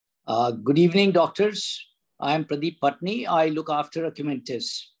Good evening, doctors. I am Pradeep Patni. I look after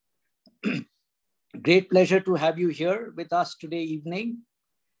Acumentis. Great pleasure to have you here with us today evening,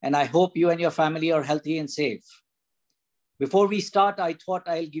 and I hope you and your family are healthy and safe. Before we start, I thought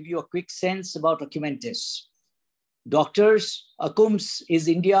I'll give you a quick sense about Acumentis. Doctors, Acums is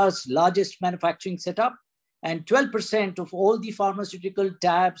India's largest manufacturing setup, and 12% of all the pharmaceutical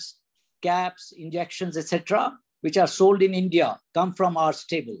tabs, caps, injections, etc., which are sold in India come from our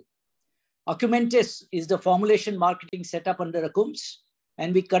stable. Acumentis is the formulation marketing setup under Acums,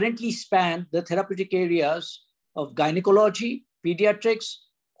 and we currently span the therapeutic areas of gynecology, pediatrics,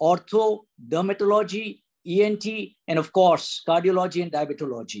 ortho, dermatology, ENT, and of course, cardiology and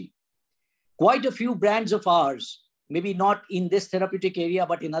diabetology. Quite a few brands of ours, maybe not in this therapeutic area,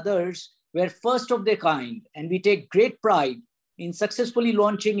 but in others, were first of their kind, and we take great pride in successfully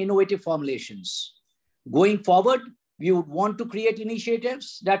launching innovative formulations. Going forward, we would want to create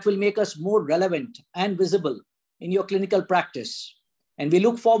initiatives that will make us more relevant and visible in your clinical practice. And we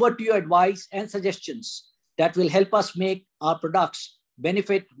look forward to your advice and suggestions that will help us make our products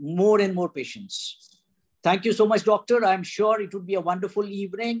benefit more and more patients. Thank you so much, Doctor. I'm sure it would be a wonderful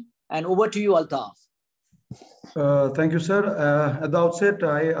evening. And over to you, Altaf. Thank you, sir. At the outset,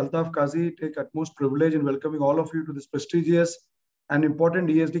 I, Altaf Qazi, take utmost privilege in welcoming all of you to this prestigious and important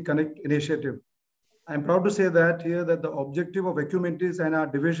EASD Connect initiative. I'm proud to say that here that the objective of Acumentis and our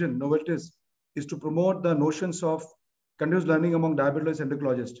division, Noveltis, is to promote the notions of continuous learning among diabetologists and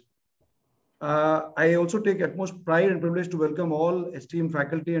endocrinologists. I also take utmost pride and privilege to welcome all esteemed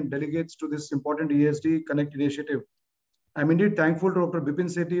faculty and delegates to this important EASD Connect initiative. I'm indeed thankful to Dr. Bipin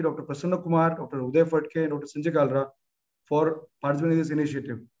Sethi, Dr. Prasanna Kumar, Dr. Uday Phadke, and Dr. Sanjay Kalra for participating in this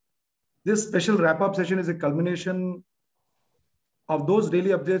initiative. This special wrap-up session is a culmination of those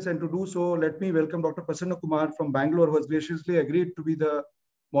daily updates, and to do so, let me welcome Dr. Prasanna Kumar from Bangalore, who has graciously agreed to be the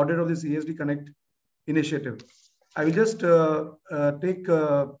moderator of this EASD Connect initiative. I will just take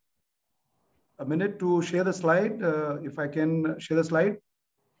a minute to share the slide, if I can share the slide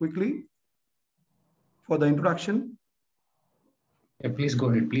quickly for the introduction. Yeah, please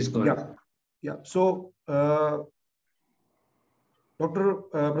go ahead. Please go ahead. Yeah. So, Dr.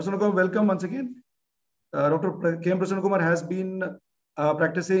 Prasanna Kumar, welcome once again. Dr. K. M. Prasanna Kumar has been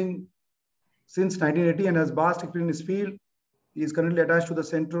practicing since 1980 and has vast experience in his field. He is currently attached to the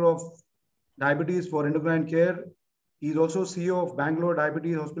Center of Diabetes for Endocrine Care. He is also CEO of Bangalore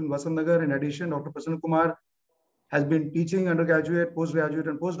Diabetes Hospital in Vasant Nagar. In addition, Dr. Prasanna Kumar has been teaching undergraduate, postgraduate,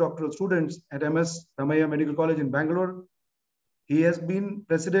 and postdoctoral students at MS Ramaiah Medical College in Bangalore. He has been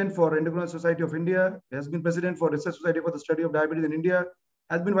president for Endocrine Society of India, he has been president for Research Society for the Study of Diabetes in India,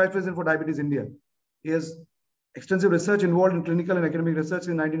 has been vice president for Diabetes India. He has extensive research involved in clinical and academic research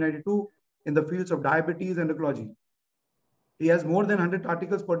in 1992 in the fields of diabetes and endocrinology. He has more than 100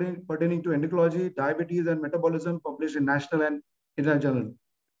 articles pertaining to endocrinology, diabetes, and metabolism published in national and international journals.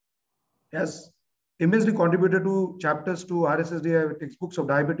 He has immensely contributed to chapters to RSSD textbooks of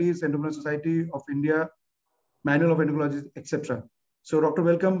diabetes, Endocrine Society of India, Manual of Endocrinology, etc. So, Doctor,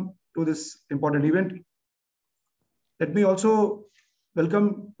 welcome to this important event. Let me also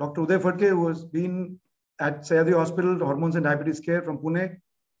welcome Dr. Uday Phadke, who has been at Sahyadri Hospital, Hormones and Diabetes Care from Pune.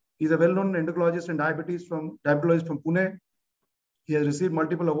 He is a well-known endocrinologist and diabetologist from Pune. He has received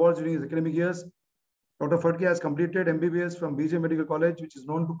multiple awards during his academic years. Dr. Phadke has completed MBBS from BJ Medical College, which is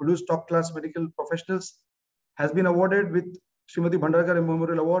known to produce top-class medical professionals. Has been awarded with Srimati Bhandarkar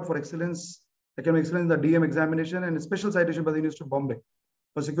Memorial Award for excellence, academic excellence in the DM examination, and a special citation by the University of Bombay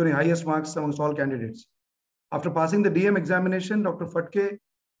for securing highest marks amongst all candidates. After passing the DM examination, Dr. Phadke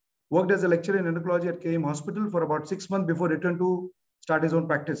worked as a lecturer in endocrinology at KM Hospital for about 6 months before return to start his own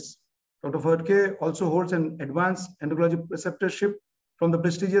practice. Dr. Phadke also holds an advanced endocrinology preceptorship from the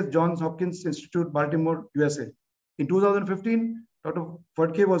prestigious Johns Hopkins Institute, Baltimore, USA. In 2015, Dr.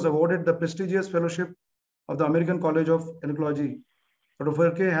 Phadke was awarded the prestigious fellowship of the American College of Endocrinology. Dr.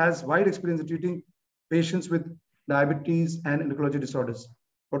 Phadke has wide experience in treating patients with diabetes and endocrinology disorders.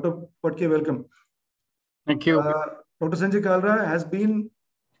 Dr. Phadke, welcome. Thank you. Dr. Sanjay Kalra has been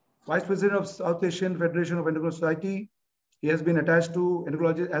Vice President of South Asian Federation of Endocrine Society. He has been attached to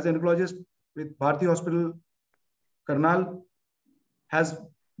endocrinology as an endocrinologist with Bharti Hospital, Karnal. Has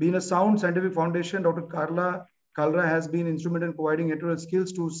been a sound scientific foundation. Dr. Kalra has been instrumental in providing editorial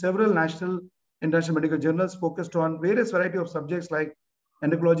skills to several national and international medical journals focused on various variety of subjects like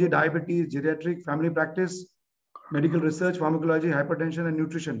endocrinology, diabetes, geriatric, family practice, medical research, pharmacology, hypertension, and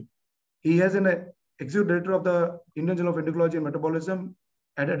nutrition. He has an executive director of the Indian Journal of Endocrinology and Metabolism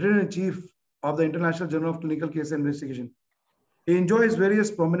and editor-in-chief of the International Journal of Clinical Case and Investigation. He enjoys various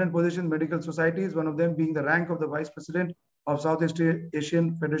prominent positions in medical societies, one of them being the rank of the Vice President of Southeast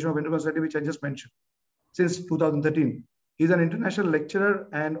Asian Federation of Endocrine Society, which I just mentioned, since 2013. He's an international lecturer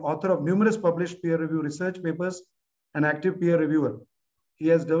and author of numerous published peer-reviewed research papers and active peer reviewer. He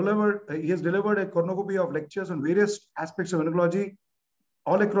has delivered a cornucopia of lectures on various aspects of endocrinology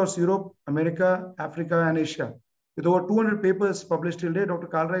all across Europe, America, Africa, and Asia. With over 200 papers published till date, Dr.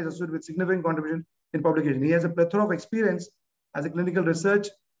 Kalra is associated with significant contribution in publication. He has a plethora of experience as a clinical research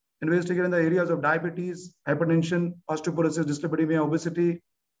investigator in the areas of diabetes, hypertension, osteoporosis, dyslipidemia, obesity,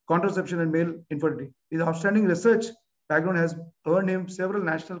 contraception, and male infertility. His outstanding research background has earned him several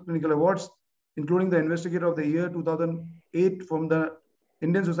national clinical awards, including the Investigator of the Year 2008 from the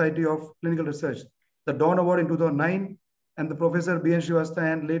Indian Society of Clinical Research, the Dawn Award in 2009, and the Professor B.N.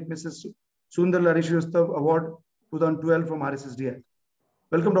 Srivastava and late Mrs. Sundar Lari Srivastava Award 2012 from RSSDI.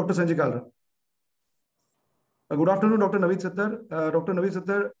 Welcome, Dr. Sanjay Kalra. Good afternoon, Dr. Naveed Sattar. Dr. Naveed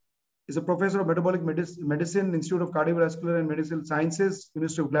Sattar is a professor of metabolic medicine, Institute of Cardiovascular and Medical Sciences,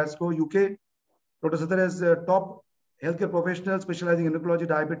 University of Glasgow, UK. Dr. Sattar is a top healthcare professional specializing in endocrinology,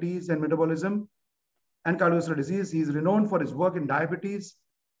 diabetes, and metabolism and cardiovascular disease. He is renowned for his work in diabetes.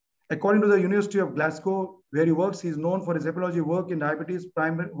 According to the University of Glasgow, where he works, he is known for his epidemiology work in diabetes,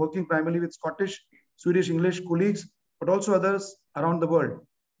 working primarily with Scottish, Swedish, English colleagues, but also others around the world.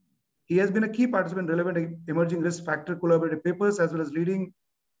 He has been a key participant in relevant emerging risk factor collaborative papers, as well as leading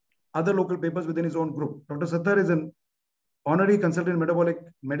other local papers within his own group. Dr. Sattar is an honorary consultant in metabolic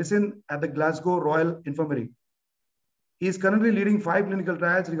medicine at the Glasgow Royal Infirmary. He is currently leading 5 clinical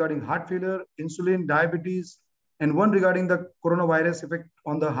trials regarding heart failure, insulin, diabetes, and 1 regarding the coronavirus effect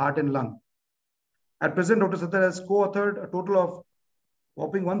on the heart and lung. At present, Dr. Sattar has co-authored a total of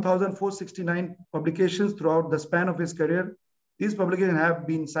whopping 1,469 publications throughout the span of his career. These publications have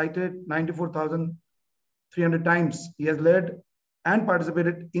been cited 94,300 times. He has led and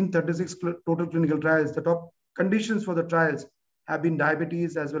participated in 36 total clinical trials. The top conditions for the trials have been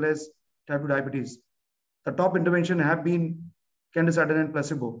diabetes as well as type 2 diabetes. The top intervention have been candesartan and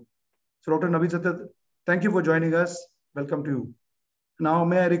placebo. So Dr. Naveed Sattar, thank you for joining us. Welcome to you. Now,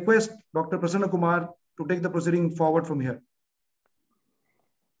 may I request Dr. Prasanna Kumar to take the proceeding forward from here.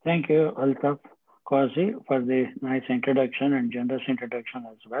 Thank you, Altaf Qazi, for the nice introduction and generous introduction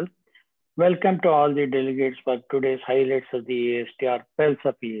as well. Welcome to all the delegates for today's highlights of the EASD or Pulse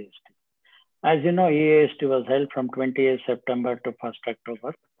of EASD. As you know, EASD was held from 28th September to 1st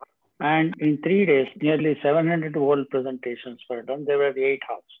October. And in 3 days, nearly 700 oral presentations were done. There were 8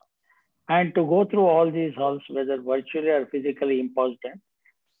 halls. And to go through all these halls, whether virtually or physically impossible,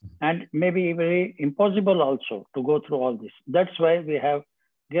 and maybe very impossible also to go through all this. That's why we have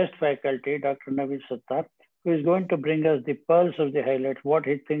guest faculty, Dr. Naveed Sattar, who is going to bring us the pearls of the highlights, what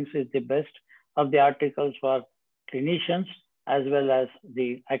he thinks is the best of the articles for clinicians as well as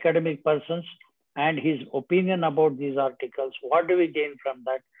the academic persons, and his opinion about these articles. What do we gain from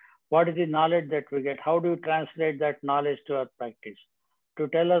that? What is the knowledge that we get? How do we translate that knowledge to our practice? To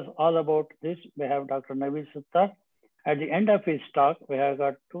tell us all about this, we have Dr. Naveed Sattar. At the end of his talk, we have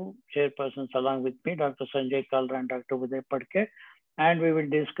got 2 chairpersons along with me, Dr. Sanjay Kalra and Dr. Uday Phadke, and we will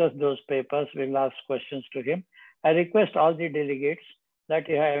discuss those papers. We'll ask questions to him. I request all the delegates that if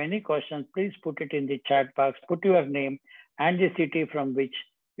you have any questions, please put it in the chat box, put your name and the city from which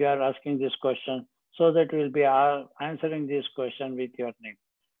you are asking this question, so that we'll be answering this question with your name.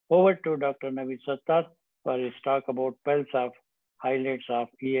 Over to Dr. Naveed Sattar for his talk about Pulse of highlights of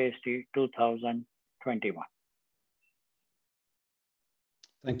EASD 2021.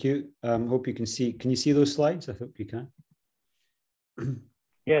 Thank you. Hope you can see. Can you see those slides? I hope you can.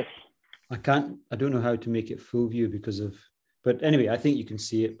 Yes. I can't. I don't know how to make it full view because of. But anyway, I think you can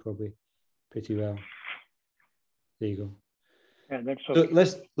see it probably pretty well. There you go. Yeah, that's okay.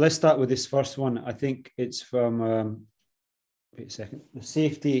 So let's start with this first one. I think it's from. Wait a second. The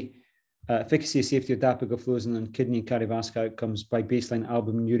safety, efficacy and safety of Dapagliflozin on kidney and cardiovascular outcomes by baseline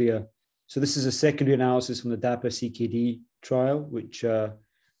albuminuria. So this is a secondary analysis from the DAPA-CKD trial, which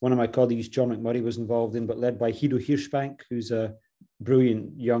one of my colleagues, John McMurray, was involved in, but led by Guido Hirschbank, who's a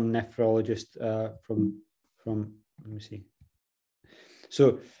brilliant young nephrologist from let me see.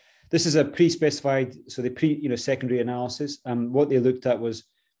 So this is a pre-specified, so the secondary analysis. What they looked at was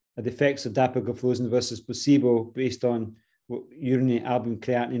the effects of Dapagliflozin versus placebo based on urinary albumin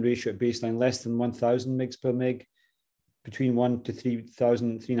creatinine ratio at baseline less than 1,000 mg per mg, between 1 to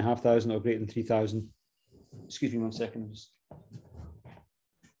 3,000, 3,500, or greater than 3,000. Excuse me 1 second.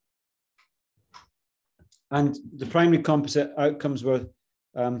 And the primary composite outcomes were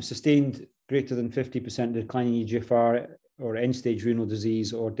sustained greater than 50% declining EGFR or end-stage renal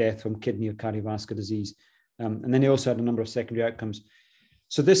disease or death from kidney or cardiovascular disease. And then they also had a number of secondary outcomes.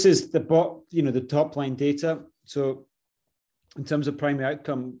 So this is the top line data. So in terms of primary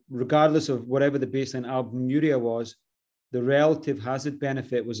outcome, regardless of whatever the baseline albuminuria was, the relative hazard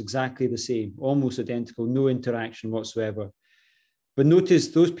benefit was exactly the same, almost identical, no interaction whatsoever. But notice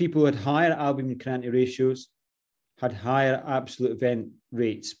those people who had higher albumin-creatinine ratios had higher absolute event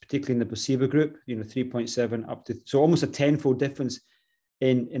rates, particularly in the placebo group, 3.7 up to, so almost a tenfold difference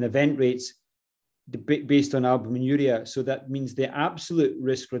in event rates based on albuminuria. So that means the absolute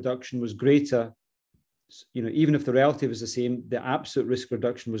risk reduction was greater. Even if the relative is the same, the absolute risk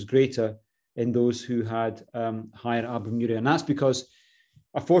reduction was greater in those who had higher albuminuria. And that's because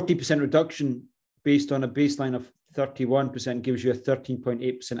a 40% reduction based on a baseline of 31% gives you a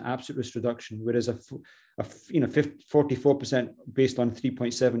 13.8% absolute risk reduction, whereas a 44% based on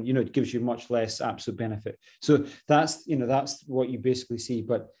 3.7, it gives you much less absolute benefit. So that's what you basically see.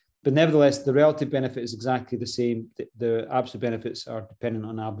 But nevertheless, the relative benefit is exactly the same. The absolute benefits are dependent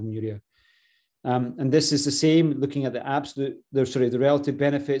on albuminuria. And this is the same, looking at the relative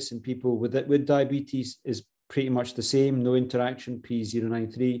benefits in people with diabetes is pretty much the same, no interaction,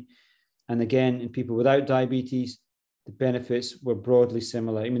 P093. And again, in people without diabetes, the benefits were broadly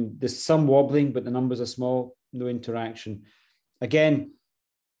similar. I mean, there's some wobbling, but the numbers are small, no interaction. Again,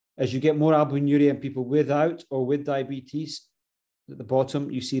 as you get more albuminuria in people without or with diabetes, at the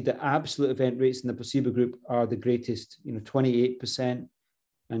bottom, you see the absolute event rates in the placebo group are the greatest, 28%.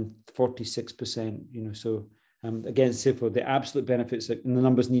 And 46%, so again, simple, the absolute benefits and the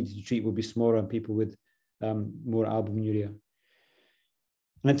numbers needed to treat will be smaller in people with more albuminuria.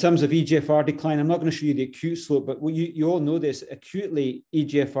 And in terms of EGFR decline, I'm not going to show you the acute slope, but you all know this, acutely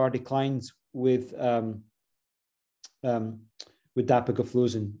EGFR declines with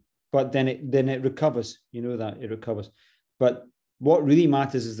dapagliflozin, but then it recovers, that it recovers. But what really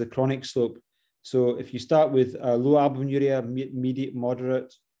matters is the chronic slope. So if you start with low albuminuria, medium,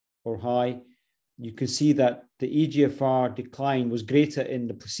 moderate, or high, you can see that the EGFR decline was greater in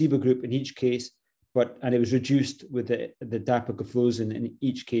the placebo group in each case, and it was reduced with the dapagliflozin in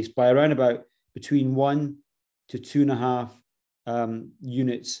each case by around about between 1 to 2.5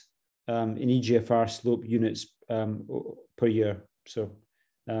 units in EGFR slope units per year. So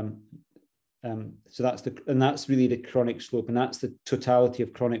that's really the chronic slope, and that's the totality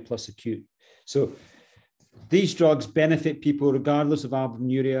of chronic plus acute. So these drugs benefit people regardless of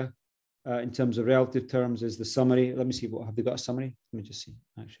albuminuria in terms of relative terms is the summary. Let me see, have they got a summary? Let me just see,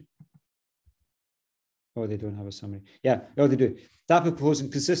 actually. Oh, they don't have a summary. Yeah, oh, they do.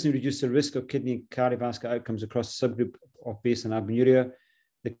 Dapagliflozin consistently reduced the risk of kidney and cardiovascular outcomes across the subgroup of baseline albuminuria.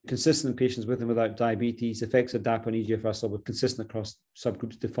 The consistent in patients with and without diabetes, effects of DAPA and EGFR sub were consistent across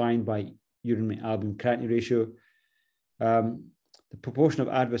subgroups defined by urinary albumin-creatinine ratio. The proportion of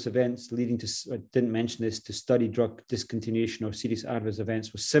adverse events leading to, I didn't mention this, to study drug discontinuation or serious adverse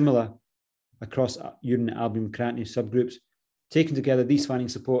events was similar across urinary albumin-creatinine subgroups. Taken together, these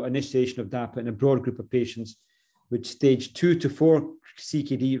findings support initiation of DAPA in a broad group of patients with stage 2 to 4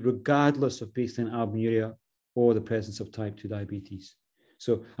 CKD, regardless of baseline albuminuria or the presence of type 2 diabetes.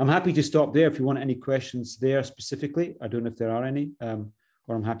 So I'm happy to stop there if you want any questions there specifically. I don't know if there are any, or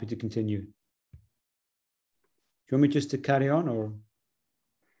I'm happy to continue. Do you want me just to carry on, or?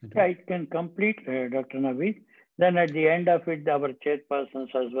 Yeah, it can complete, Dr. Naveed. Then at the end of it, our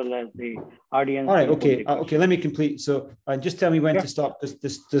chairpersons as well as the audience. All right, okay, okay, let me complete. So just tell me when to stop,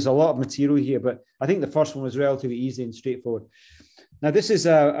 because there's a lot of material here, but I think the first one was relatively easy and straightforward. Now, this is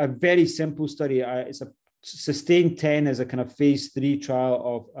a very simple study. It's a SUSTAIN 10 as a kind of phase 3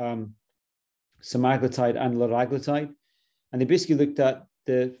 trial of semaglutide and liraglutide. And they basically looked at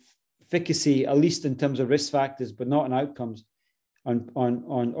the efficacy, at least in terms of risk factors, but not in outcomes, of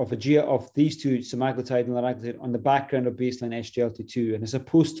these two, semaglutide and liraglutide, on the background of baseline SGLT2. And it's a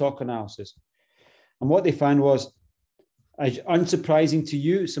post-hoc analysis. And what they found was, unsurprising to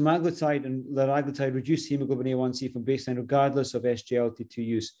you, semaglutide and liraglutide reduced hemoglobin A1C from baseline regardless of SGLT2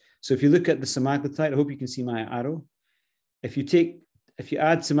 use. So if you look at the semaglutide, I hope you can see my arrow. If you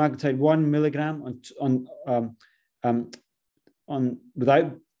add semaglutide 1 milligram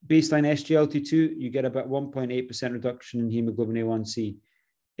without baseline SGLT2, you get about 1.8% reduction in hemoglobin A1C.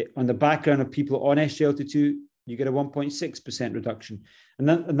 On the background of people on SGLT2, you get a 1.6% reduction. And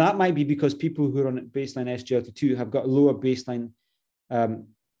that might be because people who are on baseline SGLT2 have got lower baseline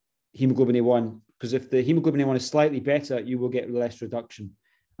hemoglobin A1, because if the hemoglobin A1 is slightly better, you will get less reduction.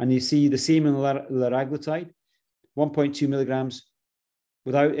 And you see the same in liraglutide, 1.2 milligrams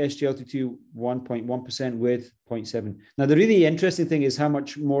without SGLT2, 1.1% with 0.7. Now, the really interesting thing is how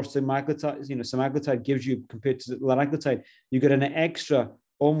much more semaglutide gives you compared to liraglutide. You get an extra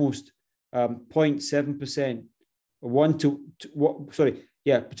almost 0.7%,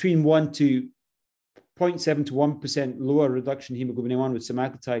 between 1 to 0.7 to 1% lower reduction in hemoglobin A1 with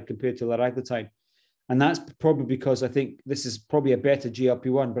semaglutide compared to liraglutide. And that's probably because I think this is probably a better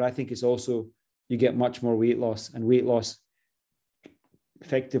GLP-1, but I think it's also, you get much more weight loss, and weight loss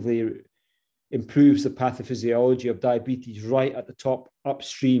effectively improves the pathophysiology of diabetes right at the top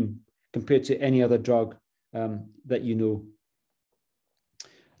upstream compared to any other drug that you know.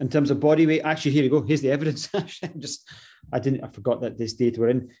 In terms of body weight, actually, here you go. Here's the evidence. I forgot that this data were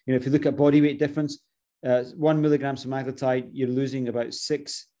in. You know, if you look at body weight difference, 1 milligram semaglutide, you're losing about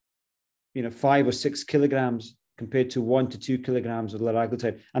 5 or 6 kilograms compared to 1 to 2 kilograms of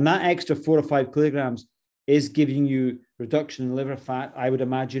liraglutide. And that extra 4 or 5 kilograms is giving you reduction in liver fat. I would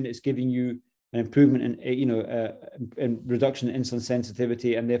imagine it's giving you an improvement in reduction in insulin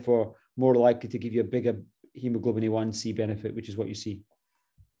sensitivity, and therefore more likely to give you a bigger hemoglobin A1C benefit, which is what you see.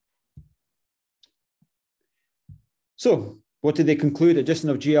 So what did they conclude? Addition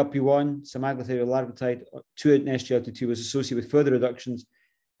of GLP-1, semaglutide or liraglutide to an SGLT2 was associated with further reductions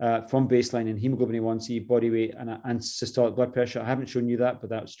from baseline in hemoglobin A1C, body weight, and systolic blood pressure. I haven't shown you that, but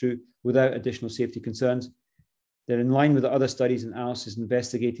that's true, without additional safety concerns. They're in line with the other studies and analysis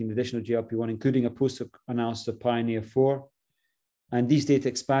investigating the additional GLP-1, including a post-analysis of Pioneer 4. And these data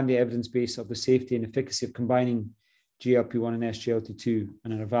expand the evidence base of the safety and efficacy of combining GLP-1 and SGLT2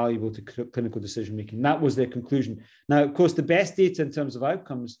 and are valuable to clinical decision-making. That was their conclusion. Now, of course, the best data in terms of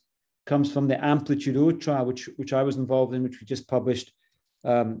outcomes comes from the Amplitude O trial, which I was involved in, which we just published.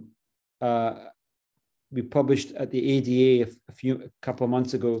 We published at the ADA a couple of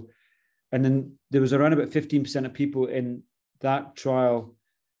months ago. And then there was around about 15% of people in that trial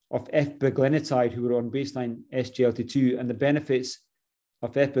of epiglenitide who were on baseline SGLT2, and the benefits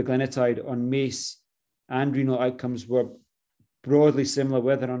of epiglenitide on MACE and renal outcomes were broadly similar,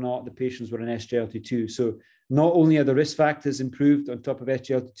 whether or not the patients were on SGLT2. So not only are the risk factors improved on top of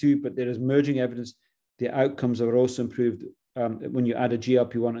SGLT2, but there is emerging evidence the outcomes are also improved when you add a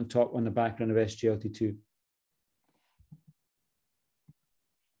GLP-1 on top on the background of SGLT2.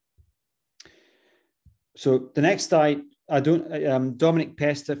 So the next slide, Dominic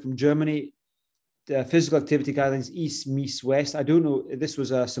Pester from Germany, the physical activity guidelines, East, Meets, West. I don't know, this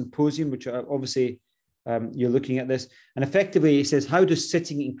was a symposium, which obviously you're looking at this. And effectively, he says, how does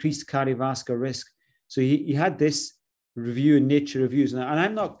sitting increase cardiovascular risk? So he had this review in Nature Reviews, and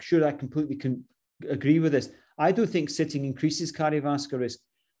I'm not sure I completely can agree with this. I don't think sitting increases cardiovascular risk.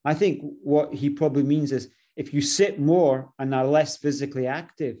 I think what he probably means is if you sit more and are less physically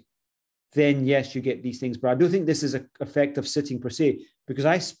active, then yes, you get these things. But I don't think this is an effect of sitting per se, because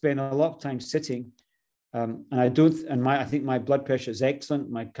I spend a lot of time sitting, and I think my blood pressure is excellent.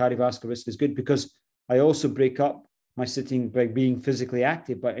 My cardiovascular risk is good because I also break up my sitting by being physically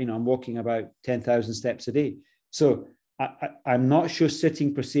active. But I'm walking about 10,000 steps a day. So I'm not sure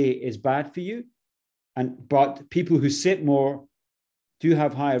sitting per se is bad for you, but people who sit more do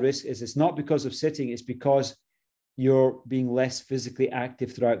have higher risk. It's not because of sitting; it's because you're being less physically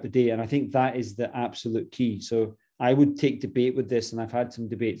active throughout the day. And I think that is the absolute key. So I would take debate with this, and I've had some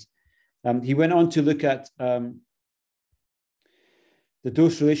debates. He went on to look at the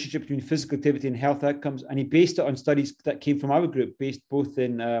dose relationship between physical activity and health outcomes. And he based it on studies that came from our group, based both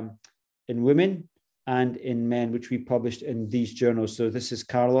in women and in men, which we published in these journals. So this is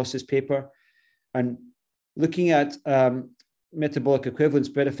Carlos's paper. And looking at metabolic equivalence,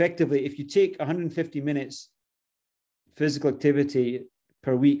 but effectively, if you take 150 minutes physical activity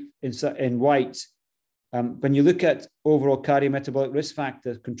per week in whites, when you look at overall cardiometabolic risk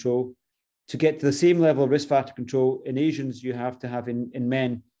factor control, to get to the same level of risk factor control in Asians, you have to have in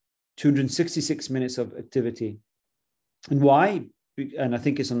men 266 minutes of activity. And why? And I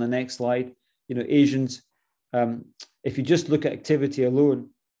think it's on the next slide. Asians, if you just look at activity alone,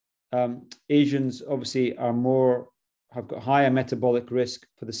 Asians obviously have got higher metabolic risk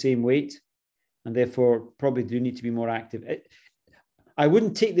for the same weight, and therefore probably do need to be more active. I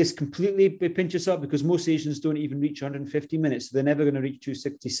wouldn't take this completely by pinch of salt, because most Asians don't even reach 150 minutes. So they're never going to reach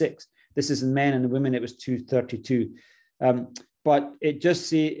 266. This is in men, and in women, it was 232. But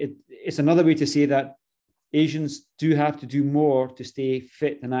it's another way to say that Asians do have to do more to stay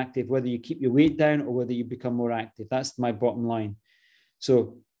fit and active, whether you keep your weight down or whether you become more active. That's my bottom line.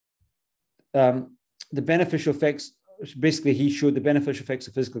 So the beneficial effects, basically he showed the beneficial effects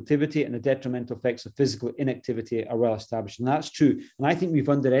of physical activity and the detrimental effects of physical inactivity are well established. And that's true. And I think we've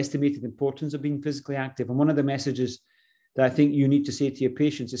underestimated the importance of being physically active. And one of the messages that I think you need to say to your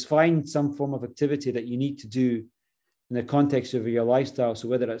patients is find some form of activity that you need to do in the context of your lifestyle. So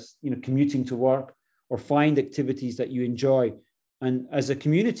whether it's, commuting to work, or find activities that you enjoy. And as a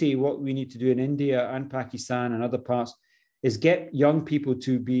community, what we need to do in India and Pakistan and other parts is get young people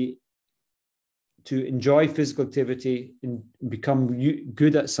to be to enjoy physical activity and become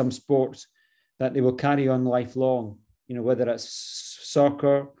good at some sports that they will carry on lifelong, whether it's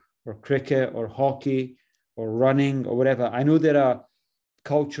soccer or cricket or hockey or running or whatever. I know there are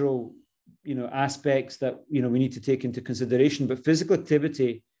cultural, aspects that, we need to take into consideration, but physical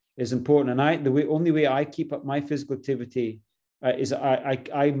activity is important. And the only way I keep up my physical activity is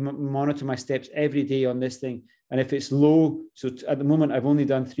I monitor my steps every day on this thing. And if it's low, so at the moment, I've only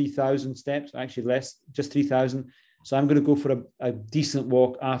done 3,000 steps, actually less, just 3,000. So I'm going to go for a decent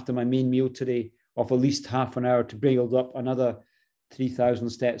walk after my main meal today of at least half an hour to build up another 3,000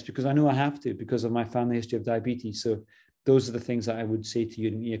 steps, because I know I have to because of my family history of diabetes. So those are the things that I would say to you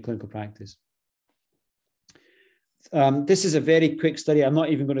in your clinical practice. This is a very quick study. I'm not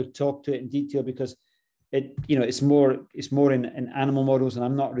even going to talk to it in detail because it's more in animal models, and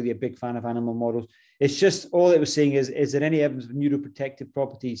I'm not really a big fan of animal models. It's just all it was saying is there any evidence of neuroprotective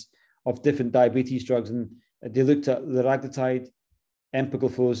properties of different diabetes drugs? And they looked at liraglutide,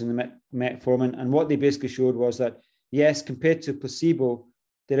 empagliflozin, and metformin, and what they basically showed was that yes, compared to placebo,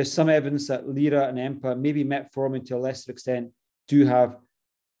 there is some evidence that lira and empa, maybe metformin to a lesser extent, do have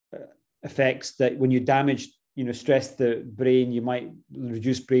effects that when you damage, stress the brain, you might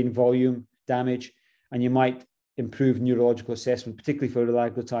reduce brain volume damage, and you might improve neurological assessment, particularly for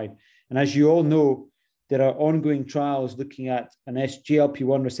liraglutide. And as you all know, there are ongoing trials looking at an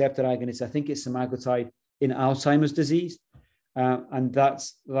SGLT1 receptor agonist. I think it's semaglutide in Alzheimer's disease. And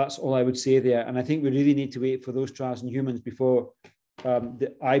that's all I would say there. And I think we really need to wait for those trials in humans before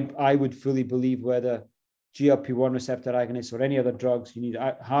I would fully believe whether GLP-1 receptor agonists or any other drugs, you need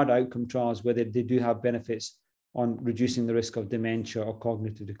hard outcome trials whether they do have benefits on reducing the risk of dementia or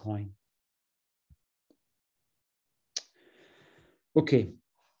cognitive decline. Okay,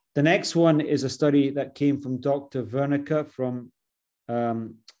 the next one is a study that came from Dr. Wernicke from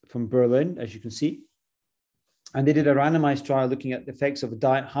Berlin, as you can see. And they did a randomized trial looking at the effects of a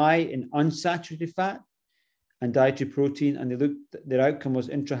diet high in unsaturated fat and dietary protein. And they looked, their outcome was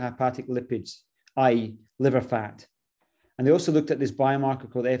intrahepatic lipids, i.e. liver fat. And they also looked at this biomarker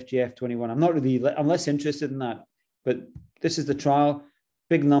called FGF21. I'm less interested in that, but this is the trial,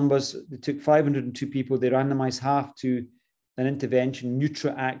 big numbers. They took 502 people. They randomized half to an intervention,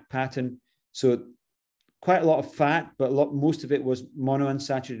 NutraAct pattern. So quite a lot of fat, but most of it was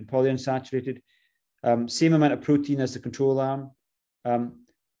monounsaturated, polyunsaturated. Same amount of protein as the control arm.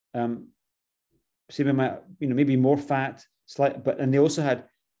 Same amount, maybe more fat, and they also had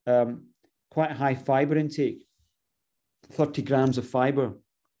quite high fiber intake, 30 grams of fiber.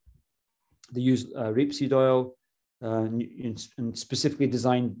 They used rapeseed oil and specifically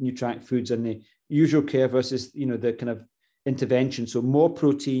designed NutraAct foods, and the usual care versus the kind of intervention. So more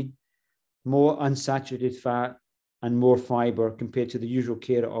protein, more unsaturated fat, and more fiber compared to the usual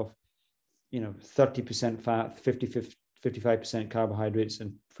care of 30% fat, 55% carbohydrates,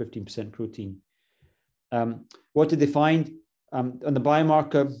 and 15% protein. What did they find? On the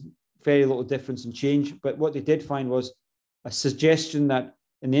biomarker, very little difference in change, but what they did find was a suggestion that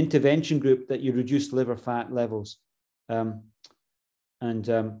in the intervention group that you reduce liver fat levels. You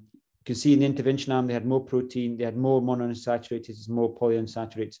can see in the intervention arm, they had more protein, they had more monounsaturated, more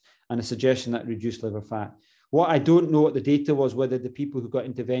polyunsaturates, and a suggestion that reduced liver fat. What I don't know what the data was, whether the people who got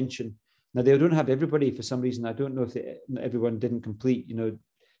intervention, now they don't have everybody for some reason. I don't know if everyone didn't complete, so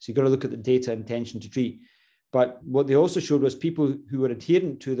you've got to look at the data intention to treat. But what they also showed was people who were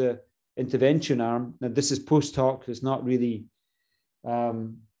adherent to the intervention arm. Now this is post hoc, it's not really,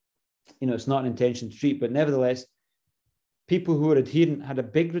 it's not an intention to treat, but nevertheless, people who were adherent had a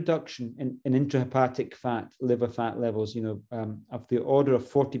big reduction in intrahepatic fat, liver fat levels, of the order of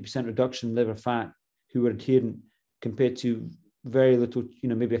 40% reduction in liver fat who were adherent compared to very little,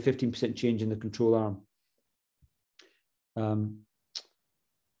 maybe a 15% change in the control arm.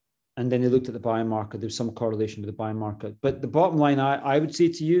 And then they looked at the biomarker. There's some correlation with the biomarker. But the bottom line I would say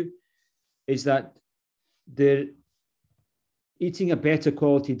to you is that they're eating a better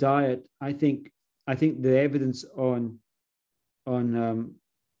quality diet. I think the evidence on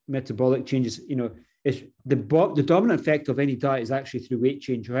metabolic changes, is the dominant effect of any diet is actually through weight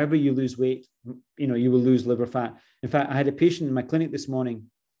change. However you lose weight, you will lose liver fat. In fact, I had a patient in my clinic this morning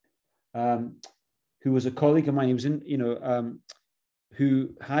who was a colleague of mine. He was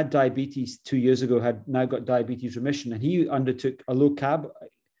who had diabetes 2 years ago, had now got diabetes remission, and he undertook a low carb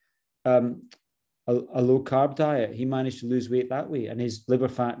diet. He managed to lose weight that way, and his liver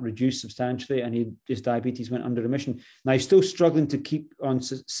fat reduced substantially, and his diabetes went under remission. Now he's still struggling to keep on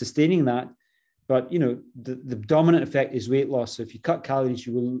sustaining that, but the dominant effect is weight loss. So if you cut calories,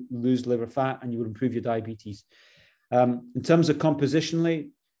 you will lose liver fat and you will improve your diabetes. In terms of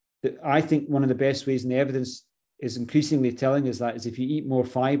compositionally, I think one of the best ways, and the evidence is increasingly telling us that, is if you eat more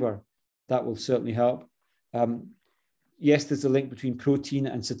fiber, that will certainly help. Yes, there's a link between protein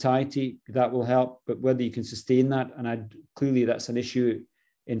and satiety, that will help, but whether you can sustain that, and clearly that's an issue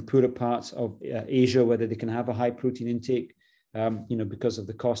in poorer parts of Asia, whether they can have a high protein intake, because of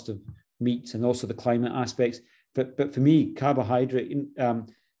the cost of meats and also the climate aspects. But for me, carbohydrate, I'm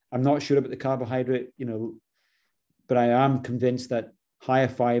not sure about the carbohydrate, but I am convinced that higher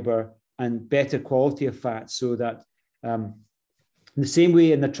fiber and better quality of fats, so that in the same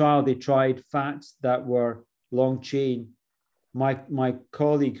way in the trial they tried fats that were long chain. My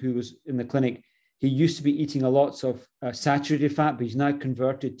colleague who was in the clinic, he used to be eating lots of saturated fat, but he's now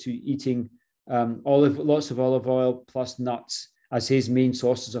converted to eating lots of olive oil plus nuts as his main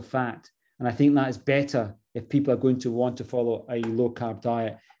sources of fat. And I think that is better if people are going to want to follow a low carb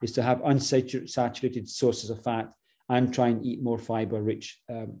diet, is to have unsaturated sources of fat and try and eat more fiber rich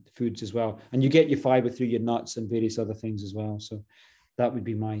foods as well. And you get your fiber through your nuts and various other things as well. So that would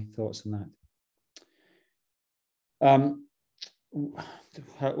be my thoughts on that.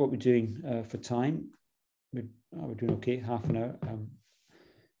 What we're doing for time? We're doing okay, half an hour.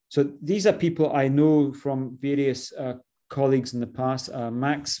 So these are people I know from various colleagues in the past.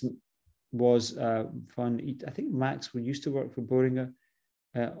 Max was fun. I think Max used to work for Boehringer,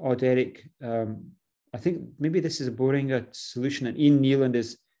 Odd Eric. I think maybe this is a Boehringer solution. And Ian Neeland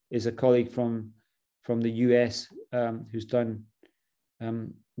is a colleague from the US who's done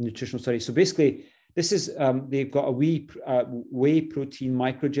nutritional studies. So basically, this is they've got a whey protein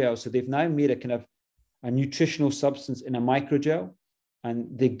microgel. So they've now made a kind of a nutritional substance in a microgel, and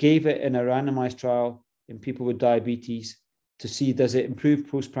they gave it in a randomized trial in people with diabetes to see, does it improve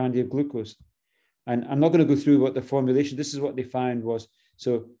postprandial glucose? And I'm not going to go through what the formulation. This is what they found was,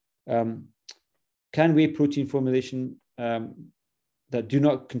 so can whey protein formulation that do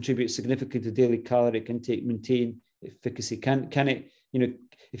not contribute significantly to daily caloric intake maintain efficacy? Can it,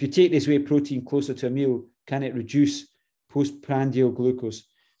 if you take this whey protein closer to a meal, can it reduce postprandial glucose?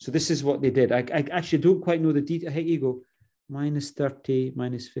 So this is what they did. I actually don't quite know the detail. Here you go, -30,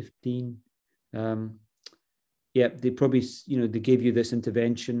 -15. Yeah, they probably, they gave you this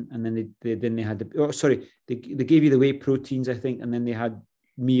intervention, and then they had they gave you the whey proteins, I think, and then they had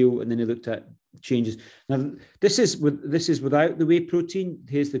meal, and then they looked at changes. Now this is without the whey protein.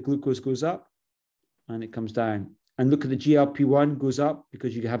 Here's the glucose goes up, and it comes down. And look at the GLP-1 goes up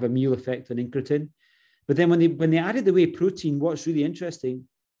because you have a meal effect on incretin. But then when they added the whey protein, what's really interesting,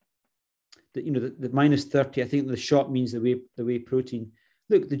 that the -30, I think the shot means the whey protein.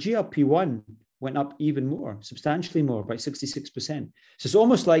 Look, the GLP-1 went up even more, substantially more, by 66%. So it's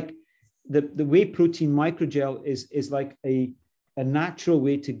almost like the whey protein microgel is like a natural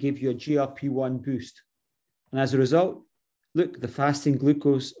way to give you a GLP-1 boost. And as a result, look, the fasting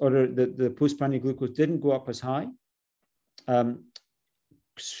glucose or the postprandial glucose didn't go up as high.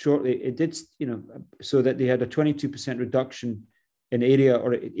 Shortly, it did, so that they had a 22% reduction in area,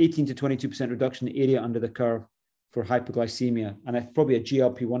 or 18 to 22% reduction in area under the curve for hypoglycemia, and probably a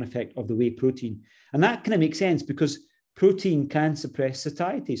GLP-1 effect of the whey protein. And that kind of makes sense because protein can suppress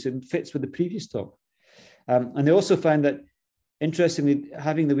satiety, so it fits with the previous talk. And they also found that, interestingly,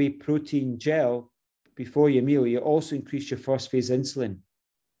 having the whey protein gel before your meal, you also increase your first phase insulin.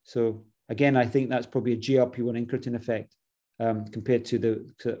 So again, I think that's probably a GLP-1 incretin effect compared to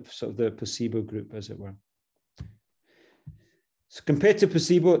the placebo group, as it were. So compared to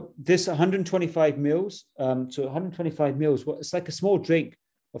placebo, this 125 mils, so 125 mils, it's like a small drink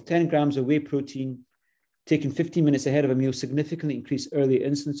of 10 grams of whey protein taken 15 minutes ahead of a meal significantly increased early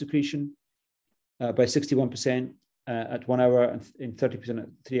insulin secretion by 61% at 1 hour and in 30% at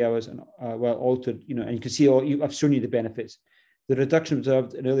 3 hours, and well altered, and you can see I've shown you the benefits. The reduction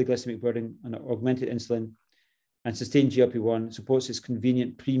observed in early glycemic burden and augmented insulin and sustained GLP-1 supports this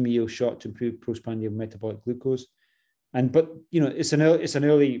convenient pre-meal shot to improve postprandial metabolic glucose. But it's an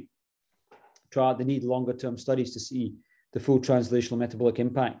early trial. They need longer term studies to see the full translational metabolic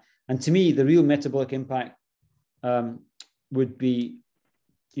impact. And to me, the real metabolic impact would be,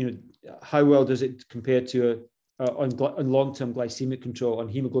 how well does it compare to on long-term glycemic control, on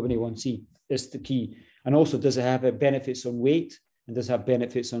hemoglobin A1C? That's the key. And also, does it have benefits on weight, and does it have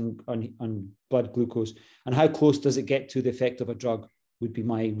benefits on blood glucose? And how close does it get to the effect of a drug would be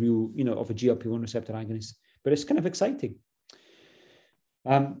my real, of a GLP-1 receptor agonist. But it's kind of exciting.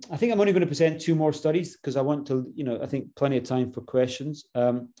 I think I'm only going to present 2 more studies because I want to, I think plenty of time for questions.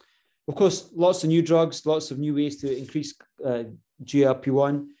 Of course, lots of new drugs, lots of new ways to increase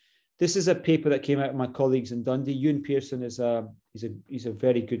GLP-1. This is a paper that came out of my colleagues in Dundee. Ewan Pearson he's a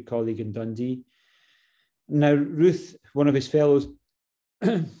very good colleague in Dundee. Now, Ruth, one of his fellows,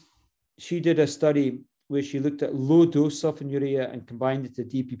 she did a study where she looked at low dose sulfonylurea and combined it to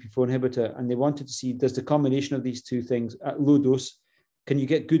DPP-4 inhibitor. And they wanted to see, does the combination of these two things at low dose, can you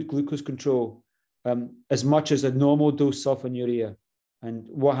get good glucose control as much as a normal dose sulfonylurea? And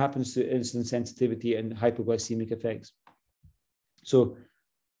what happens to insulin sensitivity and hypoglycemic effects? So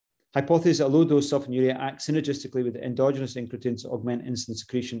hypothesis that low dose sulfonylurea acts synergistically with endogenous incretins to augment insulin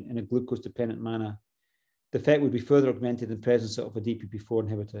secretion in a glucose-dependent manner. The effect would be further augmented in the presence of a DPP-4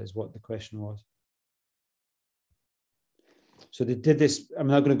 inhibitor, is what the question was. So they did this. I'm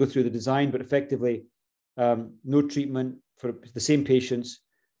not going to go through the design, but effectively, no treatment for the same patients,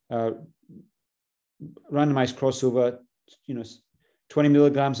 randomized crossover, 20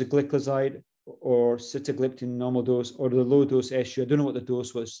 milligrams of glycoside or sitagliptin normal dose, or the low dose SU. I don't know what the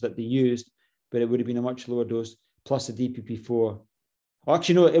dose was that they used, but it would have been a much lower dose, plus a DPP-4. Oh,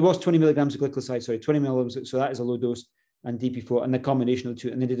 actually, no, it was 20 milligrams of glycoside, sorry, 20 milligrams, so that is a low dose, and DP4, and the combination of the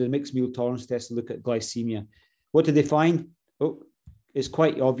two. And they did a mixed meal tolerance test to look at glycemia. What did they find? Oh, it's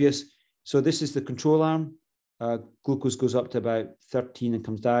quite obvious. So this is the control arm. Glucose goes up to about 13 and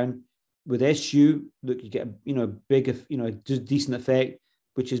comes down. With SU, look, you get a big, a decent effect,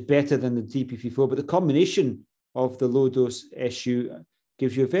 which is better than the DPP4. But the combination of the low dose SU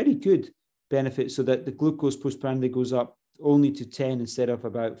gives you a very good benefit, so that the glucose postprandially goes up only to 10 instead of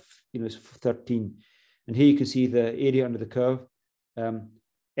about 13. And here you can see the area under the curve.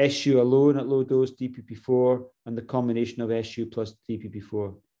 SU alone at low dose, DPP4, and the combination of SU plus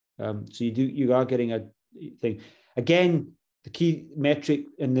DPP4. So you are getting a thing. Again, the key metric,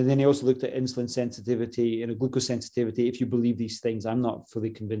 and then they also looked at insulin sensitivity and glucose sensitivity. If you believe these things, I'm not fully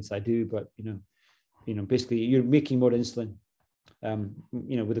convinced I do, but basically you're making more insulin,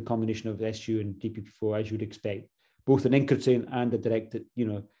 with a combination of SU and DPP4, as you would expect, both an incretin and a direct, a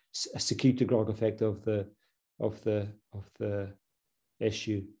secretagogue effect of the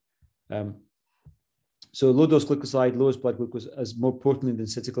SU. So low dose glycoside lowers blood glucose as more potently than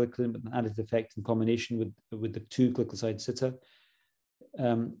sitagliptin, with an added effect in combination with the 2 glycoside sita.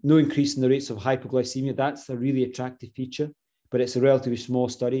 No increase in the rates of hypoglycemia. That's a really attractive feature, but it's a relatively small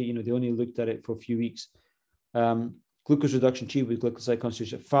study. They only looked at it for a few weeks. Glucose reduction achieved with glycoside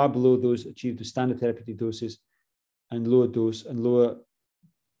concentration far below those achieved with standard therapeutic doses, and lower dose and lower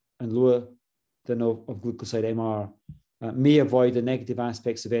than of glucoside MR. May avoid the negative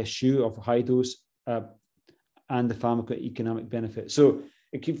aspects of SU of high dose and the pharmacoeconomic benefit. So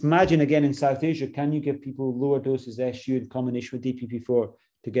imagine again in South Asia, can you give people lower doses SU in combination with DPP4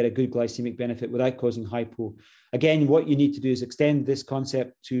 to get a good glycemic benefit without causing hypo? Again, what you need to do is extend this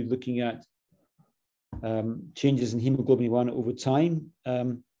concept to looking at changes in hemoglobin A1 over time.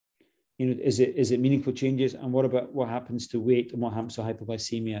 Is it meaningful changes? And what happens to weight, and what happens to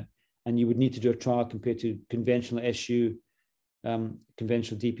hypoglycemia? And you would need to do a trial compared to conventional SU,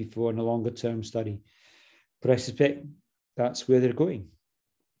 conventional DP4 in a longer term study. But I suspect that's where they're going.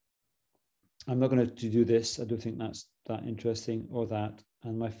 I'm not going to do this. I don't think that's that interesting or that.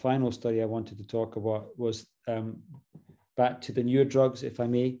 And my final study I wanted to talk about was back to the newer drugs, if I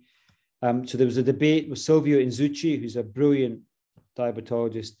may. So there was a debate with Silvio Inzucci, who's a brilliant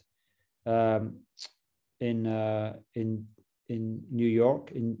diabetologist in New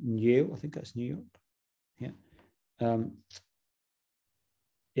York, in Yale. I think that's New York.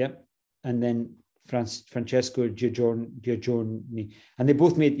 Yeah. And then Francesco Giorgiorni, and they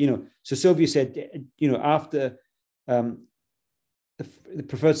both made, so Silvio said, after the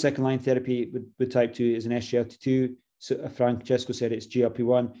preferred second line therapy with type 2 is an SGLT2. So Francesco said it's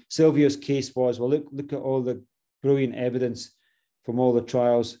GLP-1. Silvio's case was, well, look at all the brilliant evidence from all the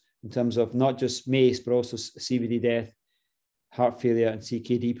trials in terms of not just MACE, but also CVD death, heart failure, and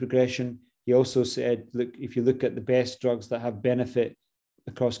CKD progression. He also said, look, if you look at the best drugs that have benefit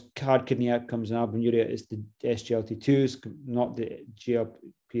across hard kidney outcomes and albuminuria, is the SGLT2s, not the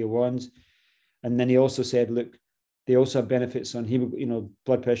GLP-1s. And then he also said, look, they also have benefits on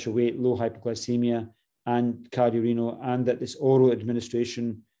blood pressure, weight, low hypoglycemia, and cardiorenal, and that this oral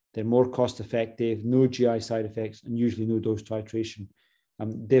administration, they're more cost effective, no GI side effects, and usually no dose titration.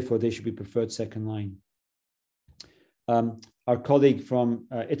 Therefore, they should be preferred second line. Our colleague from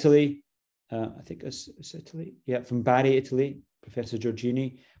Italy, I think it's Italy, from Bari, Italy, Professor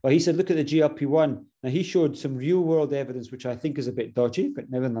Giorgini, well, he said, look at the GLP-1. Now, he showed some real world evidence, which I think is a bit dodgy,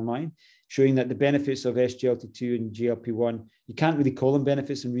 but never mind, showing that the benefits of SGLT2 and GLP-1, you can't really call them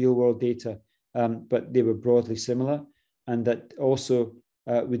benefits in real world data, but they were broadly similar. And that also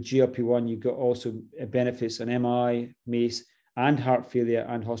with GLP-1, you got also benefits on MI, MACE, and heart failure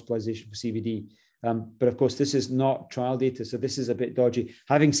and hospitalization for CVD. But of course, this is not trial data, so this is a bit dodgy.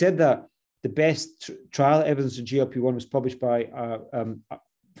 Having said that, the best trial evidence of GLP-1 was published by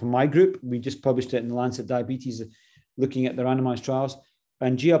my group. We just published it in the Lancet Diabetes, looking at the randomized trials.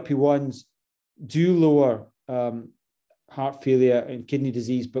 And GLP-1s do lower heart failure and kidney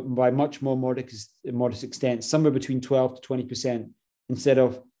disease, but by much more modest extent, somewhere between 12 to 20%, instead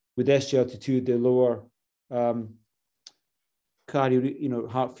of with SGLT2, they lower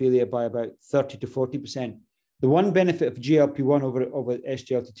heart failure by about 30 to 40%. The one benefit of GLP-1 over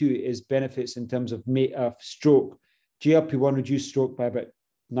SGLT2 is benefits in terms of stroke. GLP-1 reduced stroke by about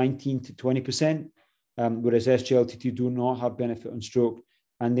 19 to 20%, whereas SGLT2 do not have benefit on stroke.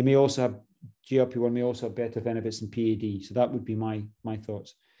 And they may also have, GLP-1 may also have better benefits in PAD. So that would be my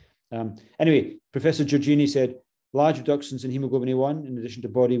thoughts. Anyway, Professor Giorgini said, large reductions in hemoglobin A1 in addition to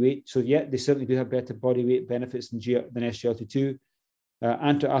body weight. So yeah, they certainly do have better body weight benefits than SGLT2.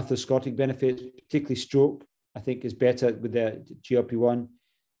 Anti-atherosclerotic benefits, particularly stroke, I think is better with the GLP-1.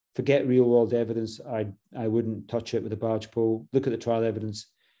 Forget real world evidence. I wouldn't touch it with a barge pole. Look at the trial evidence.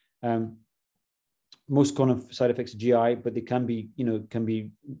 Most common side effects are GI, but they can be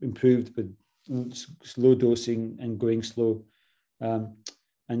improved with slow dosing and going slow.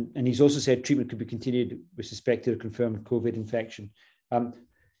 And he's also said treatment could be continued with suspected or confirmed COVID infection,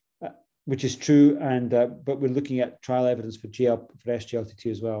 which is true. And but we're looking at trial evidence for SGLT2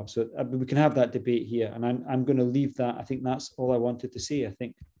 as well. So we can have that debate here. And I'm going to leave that. I think that's all I wanted to say. I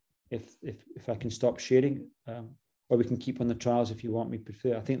think if I can stop sharing, or we can keep on the trials if you want me to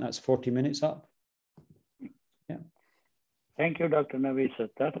prefer. I think that's 40 minutes up. Yeah. Thank you, Dr. Naveed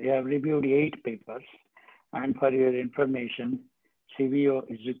Sattar. You have reviewed 8 papers. And for your information, CVO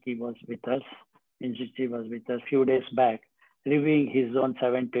Izuki was with us. Izuki was with us a few days back, reviewing his own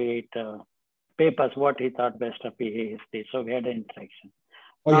 7 to 8 papers, what he thought best of EASD. So we had an interaction.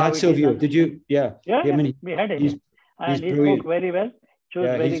 Oh, you had Silvio, did you? Yeah. Yeah, I mean, we had it. And he spoke very well,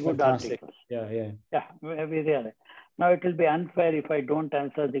 chose very good articles. Yeah, we really. Now it will be unfair if I don't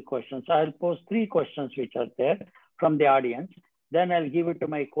answer the questions. I'll pose 3 questions which are there from the audience. Then I'll give it to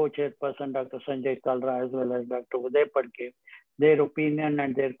my co-chairperson, Dr. Sanjay Kalra, as well as Dr. Uday Phadke, their opinion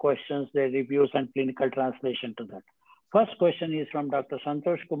and their questions, their reviews and clinical translation to that. First question is from Dr.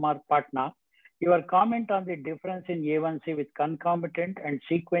 Santosh Kumar Patna. Your comment on the difference in A1C with concomitant and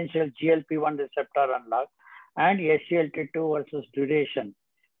sequential GLP-1 receptor unlock and SGLT2 versus duration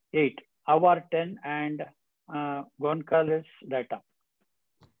 8, hour 10 and Gonzalez data.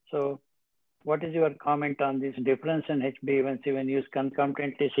 So what is your comment on this difference in HbA1c when used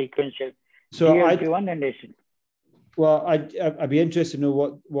concomitantly sequential GLP-1 and SGLT2? Well, I'd be interested to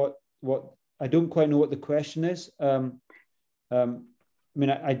know what I don't quite know what the question is.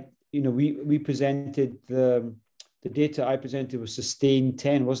 We presented the data I presented was sustained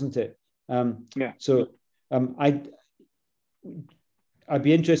 10, wasn't it? Yeah. So I'd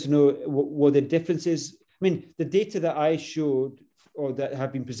be interested to know what the differences. I mean, the data that I showed or that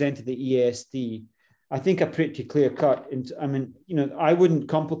have been presented at the EASD, I think are pretty clear cut. And I mean, I wouldn't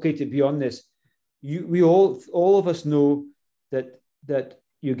complicate it beyond this. We all of us know that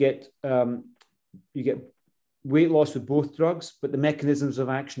you get weight loss with both drugs, but the mechanisms of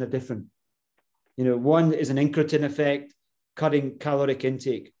action are different. One is an incretin effect, cutting caloric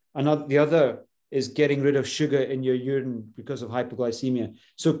intake. The other is getting rid of sugar in your urine because of hypoglycemia.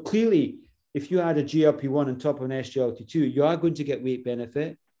 So clearly, if you add a GLP-1 on top of an SGLT2, you are going to get weight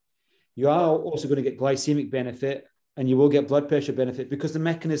benefit. You are also going to get glycemic benefit, and you will get blood pressure benefit because the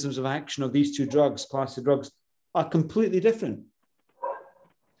mechanisms of action of these 2 drugs, class of drugs, are completely different.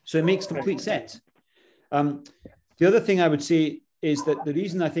 So it makes complete sense. The other thing I would say is that the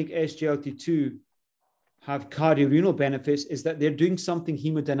reason I think SGLT2 have cardiorenal benefits is that they're doing something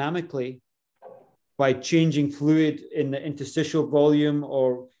hemodynamically by changing fluid in the interstitial volume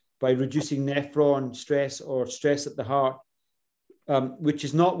or by reducing nephron stress or stress at the heart, which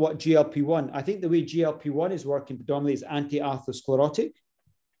is not what GLP-1. I think the way GLP-1 is working predominantly is anti-atherosclerotic,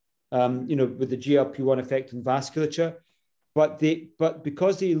 with the GLP-1 effect on vasculature. But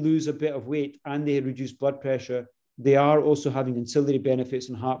because they lose a bit of weight and they reduce blood pressure, they are also having ancillary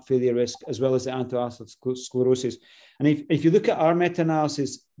benefits on heart failure risk, as well as the anti-atherosclerosis. And if you look at our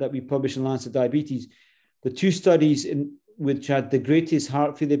meta-analysis that we published in Lancet Diabetes, the 2 studies which had the greatest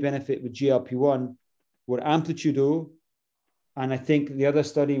heart failure benefit with GLP-1 were Amplitude O, and I think the other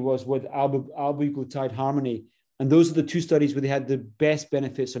study was with albuglutide harmony. And those are the 2 studies where they had the best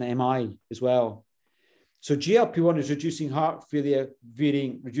benefits on MI as well. So GLP-1 is reducing heart failure,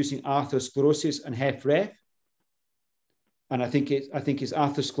 reducing atherosclerosis and HFrEF. And I think it's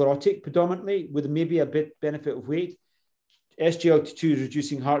atherosclerotic predominantly, with maybe a bit benefit of weight. SGLT2 is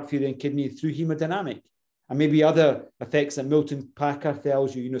reducing heart failure and kidney through hemodynamic, and maybe other effects that Milton Packard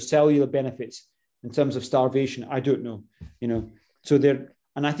tells you, cellular benefits in terms of starvation. I don't know, So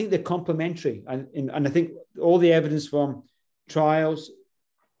And I think they're complementary. And I think all the evidence from trials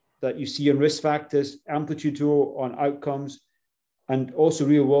that you see on risk factors, amplitude on outcomes, and also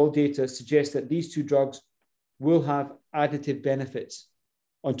real world data suggest that these two drugs will have additive benefits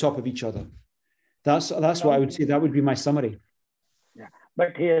on top of each other. That's what I would say. That would be my summary. Yeah,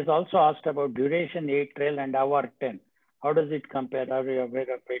 but he has also asked about duration 8 trail and hour 10. How does it compare? Are you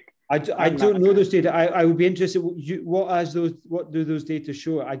aware of it? I don't know those data. I would be interested. What do those data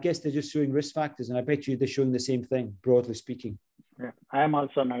show? I guess they're just showing risk factors, and I bet you they're showing the same thing, broadly speaking. Yeah, I am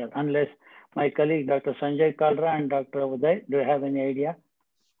also not, unless my colleague Dr. Sanjay Kalra and Dr. Uday, do you have any idea?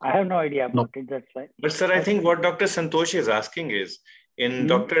 I have no idea about it. That's right. But sir, I think what Dr. Santosh is asking is, in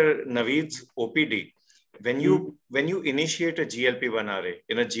Dr. Naveed's OPD, when you initiate a GLP-1 RA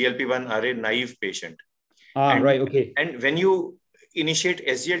in a GLP-1 RA naive patient, right, okay, and when you initiate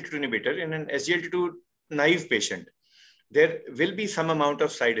SGLT2 inhibitor in an SGLT2 naive patient, there will be some amount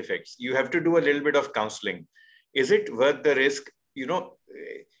of side effects. You have to do a little bit of counseling. Is it worth the risk? You know,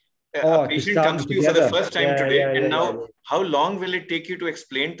 a patient comes to you for the first time today, now how long will it take you to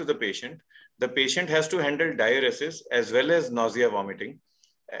explain to the patient? The patient has to handle diuresis as well as nausea, vomiting.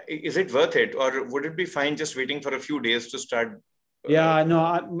 Is it worth it, or would it be fine just waiting for a few days to start? I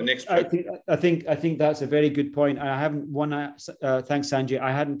think that's a very good point. I haven't thanks Sanjay.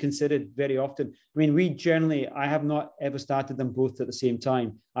 I hadn't considered very often. I mean, I have not ever started them both at the same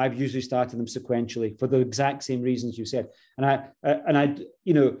time. I've usually started them sequentially for the exact same reasons you said. I'm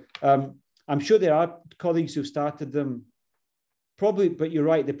sure there are colleagues who've started them probably, but you're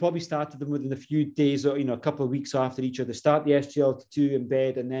right. They probably started them within a few days or a couple of weeks after each other. Start the SGLT2 in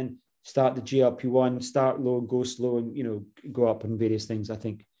bed and then start the GLP-1, start low and go slow and, go up on various things, I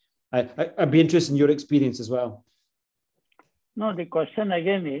think. I'd be interested in your experience as well. No, the question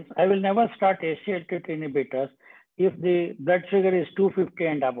again is, I will never start SGLT2 inhibitors if the blood sugar is 250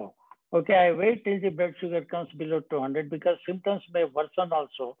 and above. Okay, I wait till the blood sugar comes below 200 because symptoms may worsen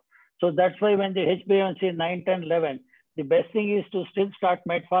also. So that's why when the HbA1c is 9, 10, 11, the best thing is to still start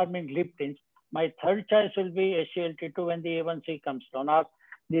metformin, gliptins. My third choice will be SGLT2 when the A1C comes down, or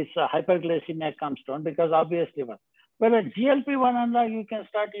this hyperglycemia comes down, because obviously, well, a GLP-1 unlike you can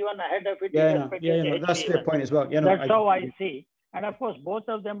start even ahead of it. That's a fair point as well. That's how I see. And of course, both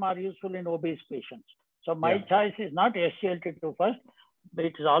of them are useful in obese patients. So my choice is not SGLT2 first, but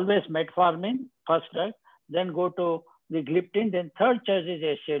it is always metformin first, then go to the gliptin, then third choice is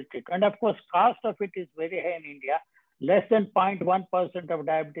SGLT2. And of course, cost of it is very high in India. Less than 0.1% of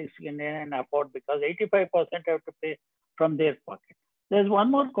diabetics can afford, because 85% have to pay from their pocket. There's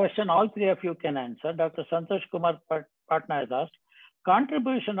one more question all three of you can answer. Dr. Santosh Kumar Patna has asked,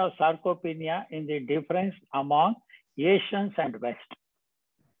 contribution of sarcopenia in the difference among Asians and West.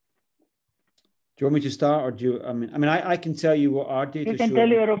 Do you want me to start, or do you? I can tell you what our data. You can tell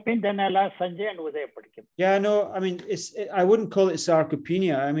your opinion, then I'll ask Sanjay and Uday Phadke. Yeah, no, I wouldn't call it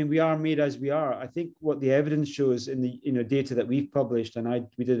sarcopenia. We are made as we are. I think what the evidence shows in the data that we've published, and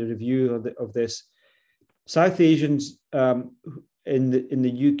we did a review of this. South Asians in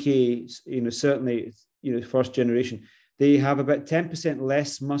the UK, certainly, first generation, they have about 10%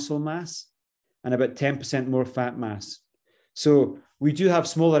 less muscle mass and about 10% more fat mass. So we do have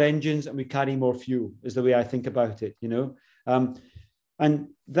smaller engines and we carry more fuel, is the way I think about it, and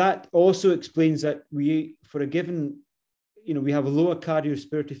that also explains that we have a lower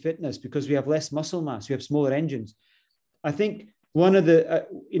cardiorespiratory fitness because we have less muscle mass, we have smaller engines. I think one of the,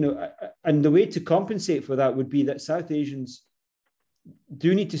 and the way to compensate for that would be that South Asians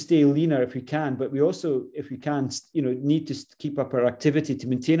do need to stay leaner if we can, but we also, if we can, need to keep up our activity to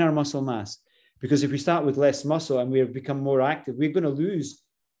maintain our muscle mass. Because if we start with less muscle and we have become more active, we're going to lose.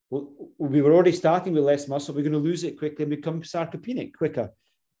 We were already starting with less muscle. We're going to lose it quickly and become sarcopenic quicker.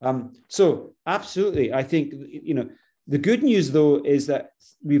 So absolutely, I think, the good news though is that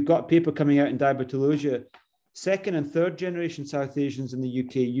we've got a paper coming out in Diabetologia. Second and third generation South Asians in the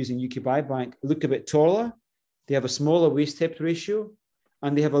UK using UK Biobank look a bit taller. They have a smaller waist-hip ratio,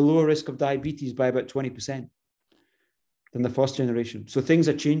 and they have a lower risk of diabetes by about 20% than the first generation. So things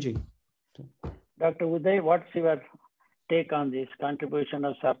are changing. Dr. Uday, what's your take on this contribution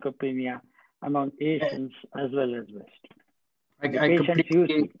of sarcopenia among Asians as well as West?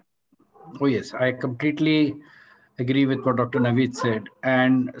 I completely agree with what Dr. Naveed said.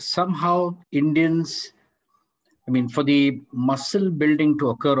 And somehow Indians, for the muscle building to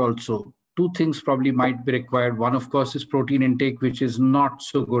occur also, two things probably might be required. One, of course, is protein intake, which is not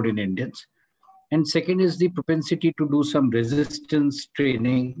so good in Indians. And second is the propensity to do some resistance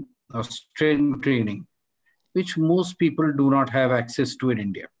training or strength training, which most people do not have access to in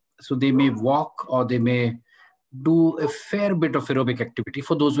India. So they may walk or they may do a fair bit of aerobic activity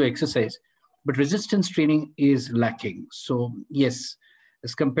for those who exercise, but resistance training is lacking. So yes,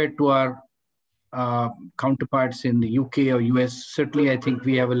 as compared to our counterparts in the UK or US, certainly I think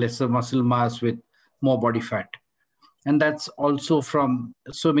we have a lesser muscle mass with more body fat. And that's also from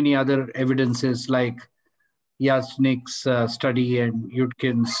so many other evidences like Yasnik's study and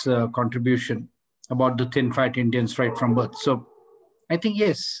Yudkin's contribution about the thin fat Indians right from birth. So I think,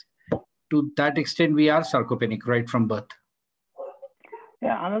 yes, to that extent, we are sarcopenic right from birth.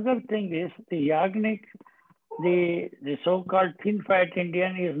 Yeah, another thing is the Yagnik, the so-called thin fat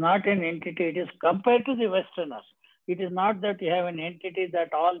Indian is not an entity. It is compared to the Westerners. It is not that you have an entity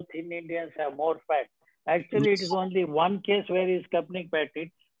that all thin Indians have more fat. Actually, yes. It is only one case where he is coupling fatted.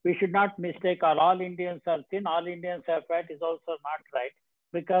 We should not mistake all Indians are thin, all Indians have fat is also not right.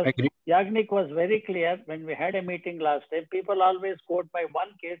 Because Yagnik was very clear when we had a meeting last time. People always quote by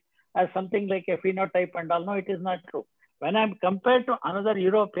one case as something like a phenotype and all. No, it is not true. When I'm compared to another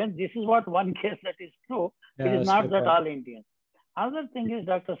European, this is what one case that is true. Yeah, it is not that all Indians. Other thing is,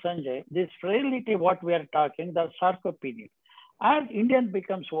 Dr. Sanjay, this frailty, what we are talking, the sarcopenia. As Indian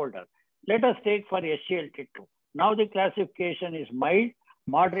becomes older, let us take for SGLT2. Now the classification is mild,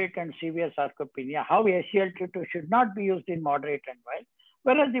 moderate, and severe sarcopenia. How SGLT2 should not be used in moderate and mild,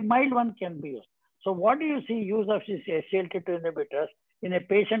 whereas the mild one can be used. So what do you see use of these SGLT2 inhibitors in a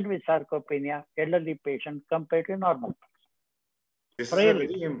patient with sarcopenia, elderly patient, compared to normal? This is a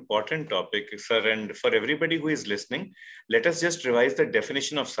very important topic, sir. And for everybody who is listening, let us just revise the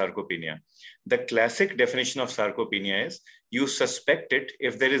definition of sarcopenia. The classic definition of sarcopenia is you suspect it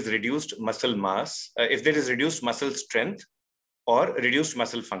if there is reduced muscle mass, if there is reduced muscle strength or reduced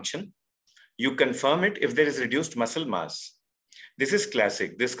muscle function. You confirm it if there is reduced muscle mass. This is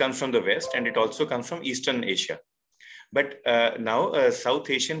classic. This comes from the West and it also comes from Eastern Asia. But now a South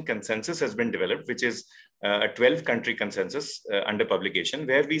Asian consensus has been developed, which is a 12-country consensus under publication,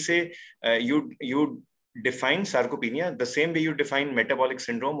 where we say you define sarcopenia the same way you define metabolic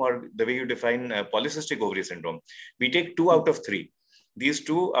syndrome or the way you define polycystic ovary syndrome. We take 2 out of 3. These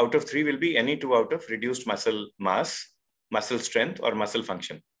 2 out of 3 will be any 2 out of reduced muscle mass, muscle strength, or muscle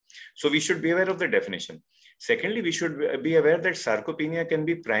function. So we should be aware of the definition. Secondly, we should be aware that sarcopenia can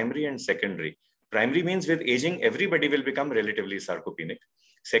be primary and secondary. Primary means with aging, everybody will become relatively sarcopenic.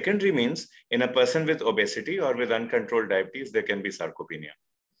 Secondary means in a person with obesity or with uncontrolled diabetes, there can be sarcopenia.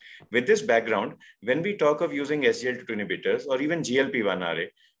 With this background, when we talk of using SGLT2 inhibitors or even GLP-1RA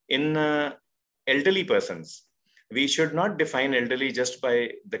in elderly persons, we should not define elderly just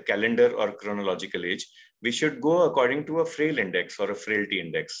by the calendar or chronological age. We should go according to a frail index or a frailty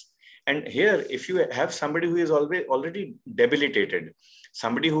index. And here, if you have somebody who is already debilitated,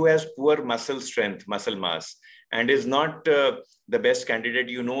 somebody who has poor muscle strength, muscle mass, and is not the best candidate,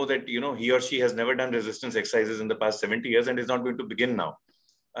 you know that he or she has never done resistance exercises in the past 70 years and is not going to begin now.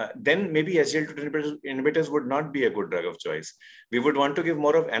 Then maybe SGLT2 inhibitors would not be a good drug of choice. We would want to give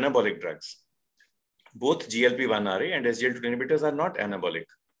more of anabolic drugs. Both GLP-1RA and SGLT2 inhibitors are not anabolic.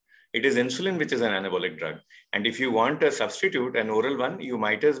 It is insulin which is an anabolic drug. And if you want a substitute, an oral one, you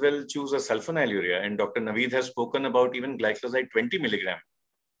might as well choose a sulfonylurea. And Dr. Naveed has spoken about even glycloside 20 milligram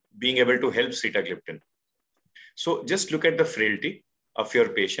being able to help sitagliptin. So just look at the frailty of your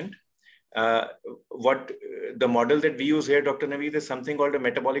patient. What the model that we use here, Dr. Naveed, is something called a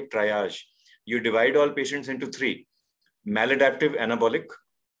metabolic triage. You divide all patients into 3: maladaptive anabolic,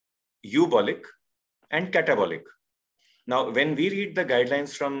 eubolic, and catabolic. Now, when we read the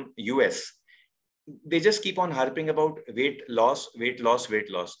guidelines from US, they just keep on harping about weight loss, weight loss, weight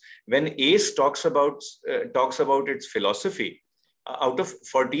loss. When ACE talks about its philosophy, out of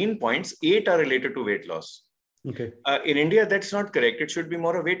 14 points, 8 are related to weight loss. Okay. In India, that's not correct. It should be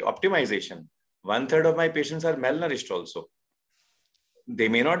more of weight optimization. 1/3 of my patients are malnourished also. They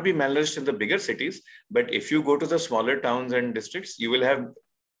may not be malnourished in the bigger cities, but if you go to the smaller towns and districts, you will have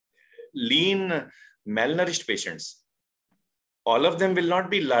lean, malnourished patients. All of them will not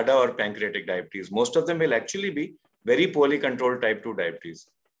be LADA or pancreatic diabetes. Most of them will actually be very poorly controlled type 2 diabetes.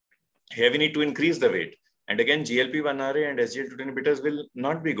 Here we need to increase the weight. And again, GLP-1RA and SGLT2 inhibitors will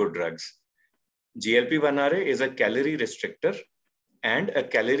not be good drugs. GLP-1RA is a calorie restrictor and a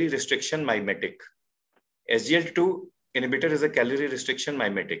calorie restriction mimetic. SGLT2 inhibitor is a calorie restriction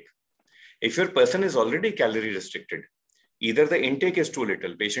mimetic. If your person is already calorie restricted, either the intake is too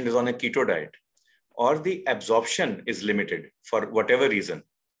little, patient is on a keto diet, or the absorption is limited for whatever reason,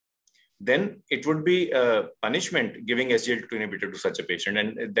 then it would be a punishment giving SGLT2 inhibitor to such a patient.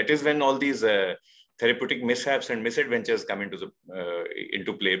 And that is when all these therapeutic mishaps and misadventures come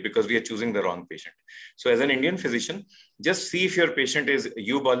into play, because we are choosing the wrong patient. So as an Indian physician, just see if your patient is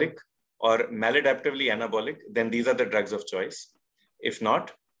eubolic or maladaptively anabolic, then these are the drugs of choice. If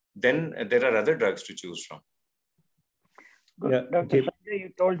not, then there are other drugs to choose from. Good. Yeah, Dr. okay. Sanjay, you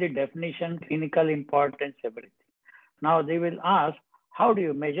told the definition, clinical importance, everything. Now they will ask, how do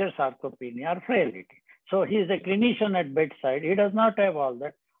you measure sarcopenia or frailty? So he is a clinician at bedside. He does not have all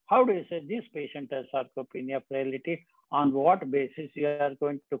that. How do you say this patient has sarcopenia, frailty? On what basis you are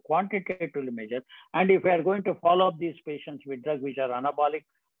going to quantitatively measure? And if you are going to follow up these patients with drugs which are anabolic,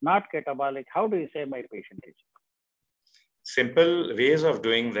 not catabolic, how do you say my patient is? Simple ways of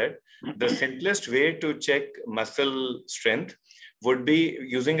doing that. The simplest way to check muscle strength would be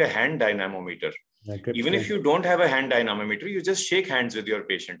using a hand dynamometer. Even if you don't have a hand dynamometer, you just shake hands with your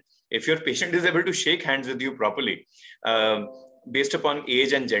patient. If your patient is able to shake hands with you properly, based upon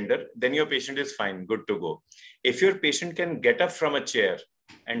age and gender, then your patient is fine, good to go. If your patient can get up from a chair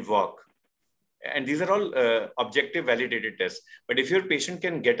and walk, and these are all objective validated tests, but if your patient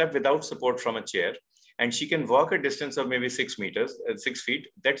can get up without support from a chair, and she can walk a distance of maybe 6 meters, 6 feet,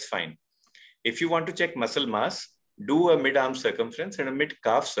 that's fine. If you want to check muscle mass, do a mid-arm circumference and a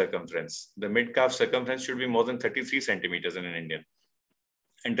mid-calf circumference. The mid-calf circumference should be more than 33 centimeters in an Indian.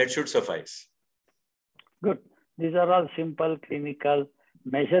 And that should suffice. Good. These are all simple clinical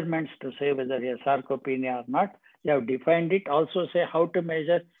measurements to say whether he has sarcopenia or not. You have defined it. Also say how to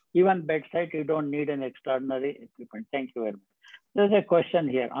measure. Even bedside, you don't need an extraordinary equipment. Thank you very much. There's a question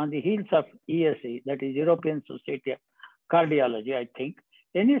here. On the heels of EASD, that is European Society of Cardiology, I think,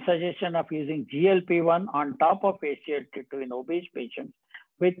 any suggestion of using GLP-1 on top of SGLT2 in obese patients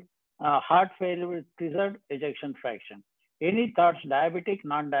with heart failure with preserved ejection fraction? Any thoughts, diabetic,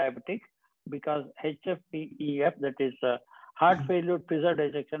 non-diabetic? Because HFpEF, that is heart failure with preserved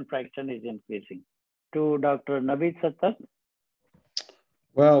ejection fraction, is increasing. To Dr. Naveed Sattar.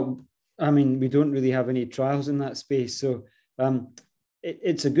 Well, I mean, we don't really have any trials in that space. So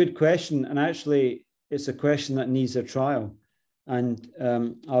it's a good question. And actually, it's a question that needs a trial. And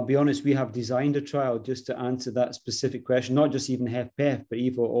I'll be honest, we have designed a trial just to answer that specific question, not just even HFpEF, but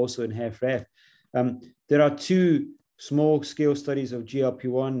even also in HFrEF. There are two small scale studies of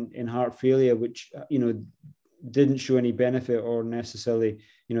GLP-1 in heart failure, which, didn't show any benefit or necessarily,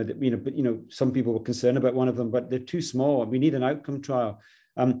 some people were concerned about one of them, but they're too small. We need an outcome trial.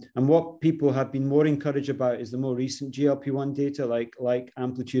 And what people have been more encouraged about is the more recent GLP-1 data, like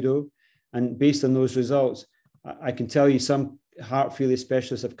Amplitudo. And based on those results, I can tell you some heart failure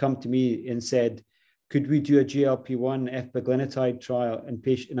specialists have come to me and said, could we do a GLP-1 epaglenitide trial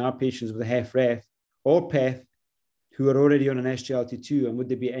in our patients with HFrEF or PEF who are already on an SGLT2, and would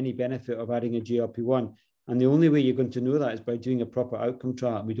there be any benefit of adding a GLP-1? And the only way you're going to know that is by doing a proper outcome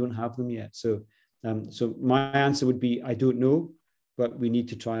trial. We don't have them yet. So my answer would be, I don't know, but we need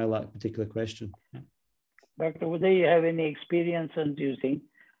to trial that particular question. Dr. Uday, you have any experience in using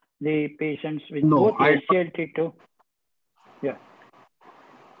the patients with both SGLT2? Yeah.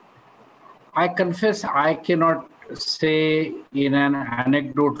 I confess I cannot say in an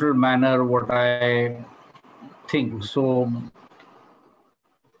anecdotal manner what I think. So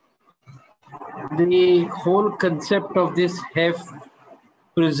the whole concept of this HEF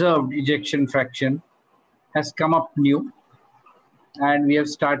preserved ejection fraction has come up new. And we have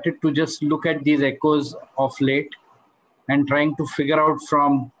started to just look at these echoes of late and trying to figure out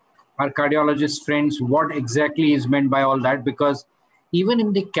from our cardiologist friends what exactly is meant by all that, because even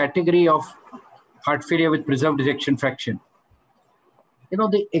in the category of heart failure with preserved ejection fraction,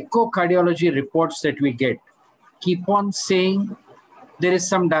 the echocardiology reports that we get keep on saying there is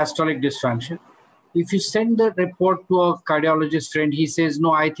some diastolic dysfunction. If you send the report to a cardiologist friend, he says,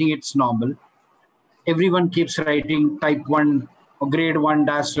 no, I think it's normal. Everyone keeps writing type 1 or grade 1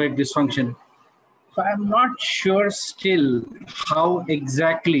 diastolic dysfunction. So I'm not sure still how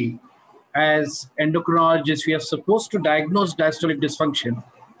exactly, as endocrinologists, we are supposed to diagnose diastolic dysfunction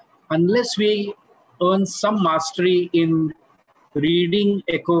unless we earn some mastery in reading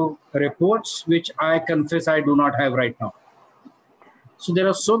echo reports, which I confess I do not have right now. So there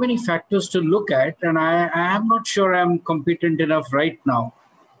are so many factors to look at, and I am not sure I'm competent enough right now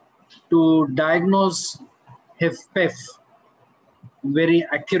to diagnose HFpEF very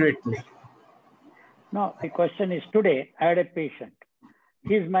accurately. No, the question is, today I had a patient.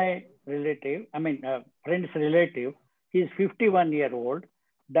 He's my relative, friend's relative. He's 51-year-old,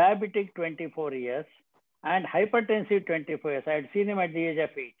 diabetic 24 years, and hypertensive 24 years. I had seen him at the age of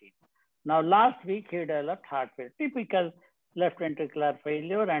 18. Now, last week he developed heart failure, typical left ventricular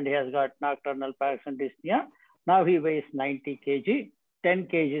failure, and he has got nocturnal Parkinson dyspnea. Now he weighs 90 kg, 10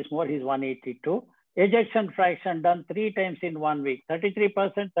 kgs more, he's 182. Ejection fraction done 3 times in 1 week,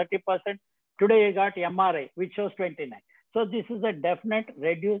 33%, 30%. Today he got MRI, which shows 29. So this is a definite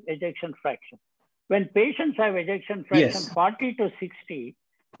reduced ejection fraction. When patients have ejection fraction 40 to 60,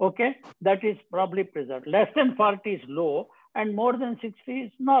 okay, that is probably preserved. Less than 40 is low, and more than 60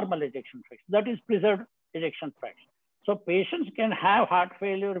 is normal ejection fraction. That is preserved ejection fraction. So patients can have heart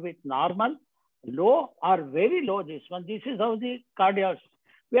failure with normal, low, or very low this one. This is how the cardiologists,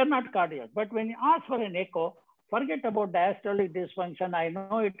 we are not cardiologists, but when you ask for an echo, forget about diastolic dysfunction. I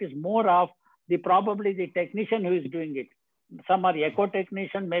know it is more of probably the technician who is doing it. Some are echo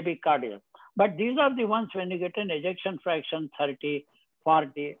technician, maybe cardiac. But these are the ones when you get an ejection fraction 30,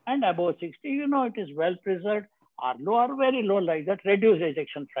 40, and above 60, you know it is well preserved, or low or very low like that, reduced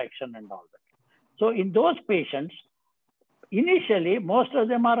ejection fraction and all that. So in those patients, initially, most of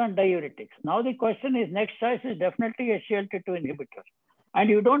them are on diuretics. Now the question is, next choice is definitely SGLT2 inhibitor. And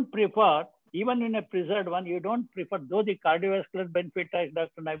you don't prefer, even in a preserved one, you don't prefer, though the cardiovascular benefit, as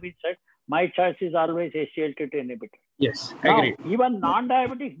Dr. Naveed said, my choice is always SGLT2 inhibitor. Yes, now, agreed. Even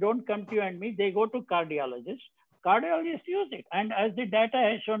non-diabetics don't come to you and me, they go to cardiologists. Cardiologists use it. And as the data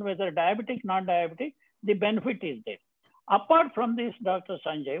has shown, whether diabetic, non-diabetic, the benefit is there. Apart from this, Dr.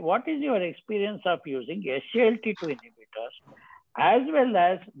 Sanjay, what is your experience of using SGLT2 inhibitors as well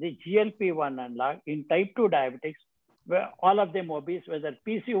as the GLP-1 analog in type 2 diabetics, where all of them obese, whether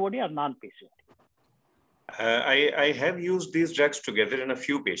PCOD or non-PCOD? I have used these drugs together in a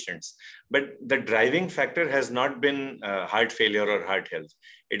few patients, but the driving factor has not been heart failure or heart health.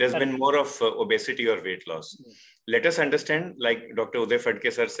 It has been more of obesity or weight loss. Let us understand, like Dr. Uday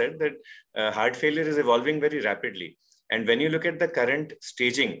Phadke sir said, that heart failure is evolving very rapidly. And when you look at the current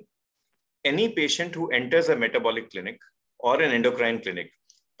staging, any patient who enters a metabolic clinic or an endocrine clinic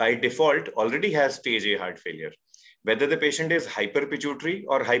by default already has stage A heart failure. Whether the patient is hyperpituitary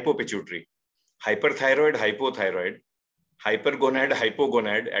or hypopituitary, hyperthyroid, hypothyroid, hypergonad,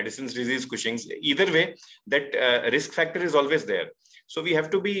 hypogonad, Addison's disease, Cushing's, either way, that risk factor is always there. So we have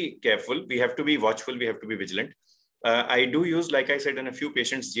to be careful, we have to be watchful, we have to be vigilant. I do use, like I said, in a few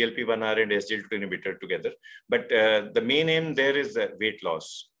patients, GLP-1R and SGLT2 inhibitor together, but the main aim there is weight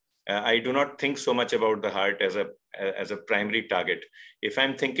loss. I do not think so much about the heart as a primary target. If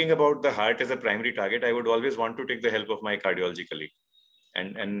I'm thinking about the heart as a primary target, I would always want to take the help of my cardiology colleague.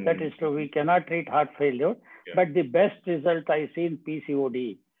 And that is true. We cannot treat heart failure, but the best result I see in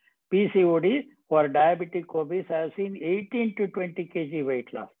PCOD. PCOD for diabetic obese, I have seen 18 to 20 kg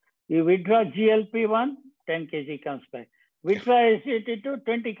weight loss. You withdraw GLP-1, 10 kg comes back. Withdraw SGLT2,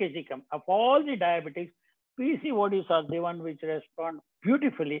 20 kg comes. Of all the diabetics, PCODs are the one which respond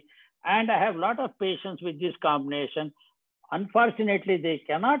beautifully. And I have a lot of patients with this combination. Unfortunately, they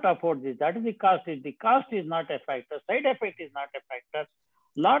cannot afford this. That is the cost. The cost is not a factor. Side effect is not a factor.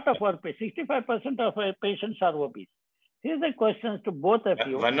 Lot of our 65% of our patients are obese. Here's the questions to both of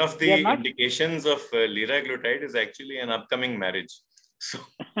you. One of the indications of liraglutide is actually an upcoming marriage. So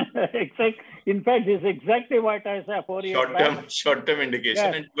in fact, this is exactly what I said 4 years back. Short-term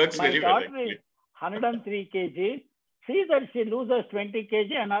indication. Yes. It works very well. My daughter is 103 kg. See that she loses 20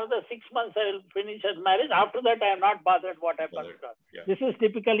 kg, and another 6 months I will finish her marriage. After that, I am not bothered what happens to her. Yeah. This is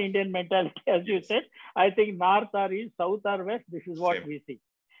typical Indian mentality, as you said. I think north or east, south or west, this is what we see.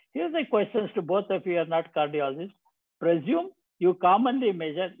 Here's the questions to both of you, are not cardiologists. Presume you commonly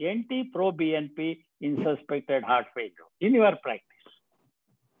measure NT-proBNP in suspected heart failure in your practice.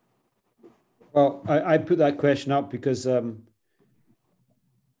 Well, I put that question up because, I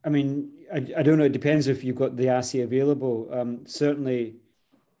mean, I don't know, it depends if you've got the assay available. Certainly,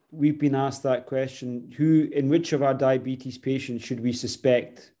 we've been asked that question, in which of our diabetes patients should we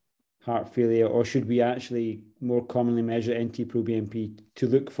suspect heart failure, or should we actually more commonly measure NT-proBNP to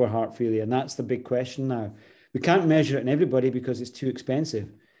look for heart failure? And that's the big question now. We can't measure it in everybody because it's too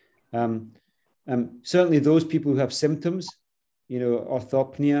expensive. Certainly those people who have symptoms, you know,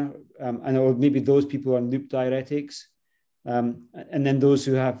 orthopnea, or maybe those people on loop diuretics, and then those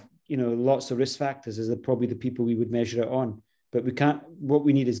who have, you know, lots of risk factors is probably the people we would measure it on. But we can't. What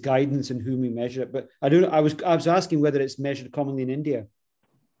we need is guidance in whom we measure it. But I don't know. I was asking whether it's measured commonly in India.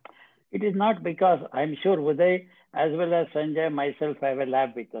 It is not, because I'm sure Uday as well as Sanjay, myself, have a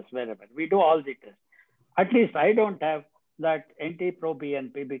lab with us wherever we do all the tests. At least I don't have that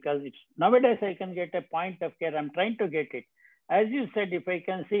NT-proBNP because it's nowadays I can get a point of care. I'm trying to get it. As you said, if I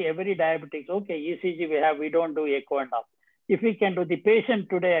can see every diabetic, okay, ECG we don't do echo and all. If we can do, the patient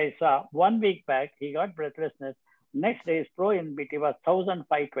today I saw 1 week back, he got breathlessness. Next day his pro-NBT was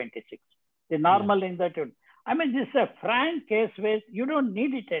 1,526. The normal in that. I mean, this is a frank case where you don't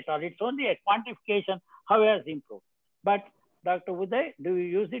need it at all. It's only a quantification how it has improved. But Dr. Uday, do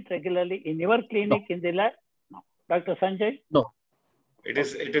you use it regularly in your clinic, in the lab? No. Dr. Sanjay? No. It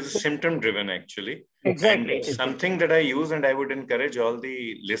is symptom driven actually. Exactly. And something that I use and I would encourage all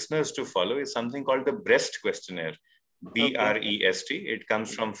the listeners to follow is something called the BREST questionnaire, BREST. It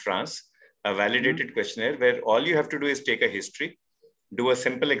comes from France, a validated questionnaire where all you have to do is take a history, do a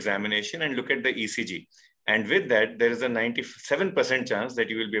simple examination and look at the ECG. And with that, there is a 97% chance that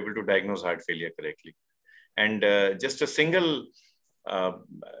you will be able to diagnose heart failure correctly. And just a single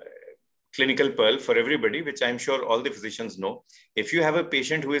clinical pearl for everybody, which I'm sure all the physicians know. If you have a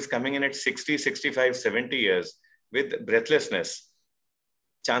patient who is coming in at 60, 65, 70 years with breathlessness,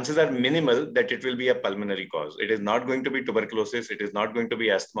 chances are minimal that it will be a pulmonary cause. It is not going to be tuberculosis. It is not going to be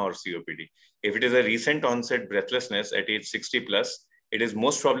asthma or COPD. If it is a recent onset breathlessness at age 60 plus, it is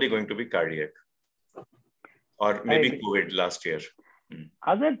most probably going to be cardiac or maybe COVID last year.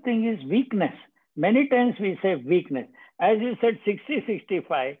 Other thing is weakness. Many times we say weakness. As you said, 60,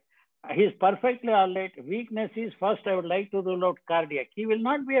 65, he's perfectly all right. Weakness is first, I would like to rule out cardiac. He will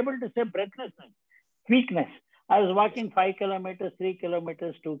not be able to say breathlessness. Weakness. I was walking 5 kilometers, 3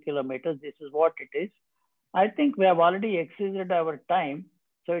 kilometers, 2 kilometers. This is what it is. I think we have already exceeded our time.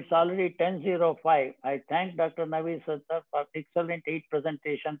 So it's already 10:05. I thank Dr. Naveed Sattar for excellent 8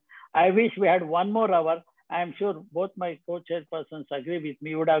 presentation. I wish we had 1 more hour. I'm sure both my co-chairpersons agree with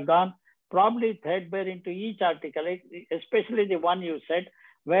me. Would have gone probably threadbare into each article, especially the one you said,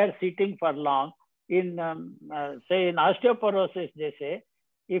 where sitting for long. In say in osteoporosis, they say,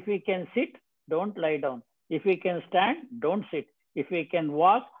 if we can sit, don't lie down. If we can stand, don't sit. If we can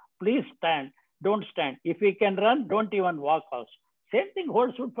walk, please stand, don't stand. If we can run, don't even walk out. Same thing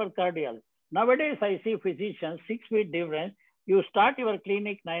holds good for cardiology. Nowadays, I see physicians, 6 feet difference. You start your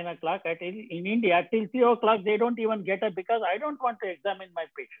clinic 9 o'clock. In India, till 3 o'clock, they don't even get up because I don't want to examine my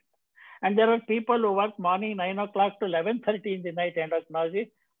patient. And there are people who work morning 9 o'clock to 11:30 in the night, endocrinology,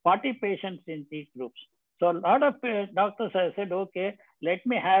 40 patients in these groups. So a lot of doctors have said, okay, let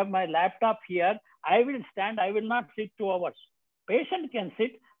me have my laptop here. I will stand, I will not sit 2 hours. Patient can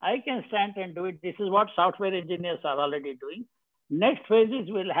sit, I can stand and do it. This is what software engineers are already doing. Next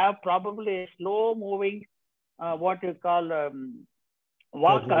phases will have probably a slow moving, what you call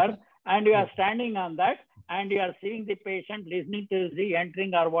walker, and you are standing on that and you are seeing the patient, listening to the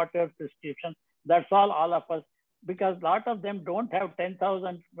entering or whatever prescription. That's all of us, because a lot of them don't have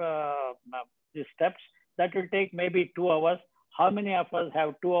 10,000 steps. That will take maybe 2 hours. How many of us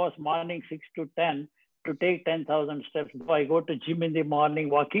have 2 hours morning, 6 to 10 to take 10,000 steps? So I go to gym in the morning,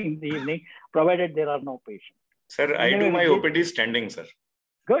 walking in the evening, provided there are no patients. Sir, I do my OPD standing, sir.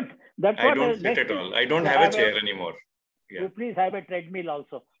 Good. That's what I don't sit at all. I don't have a chair anymore. Yeah. You please have a treadmill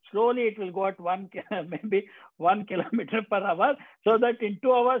also. Slowly it will go at maybe 1 kilometer per hour, so that in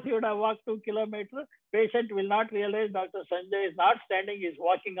 2 hours you would have walked 2 kilometers. Patient will not realize Dr. Sanjay is not standing, he is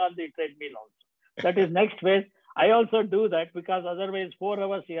walking on the treadmill also. That is next phase. I also do that because otherwise 4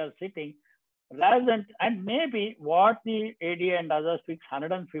 hours you are sitting. Rather than, and maybe what the AD and others fix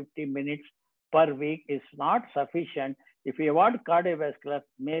 150 minutes per week is not sufficient. If you want cardiovascular,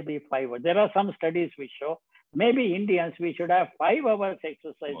 maybe 5 hours. There are some studies which show maybe Indians, we should have 5 hours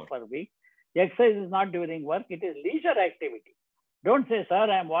exercise per week. Exercise is not during work, it is leisure activity. Don't say, sir,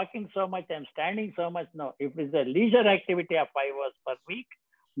 I'm walking so much, I'm standing so much. No, if it's a leisure activity of 5 hours per week,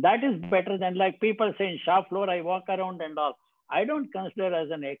 that is better than like people saying shop floor, I walk around and all. I don't consider as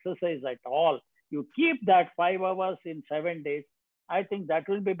an exercise at all. You keep that 5 hours in 7 days. I think that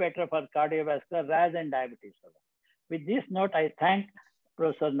will be better for cardiovascular rather than diabetes. With this note, I thank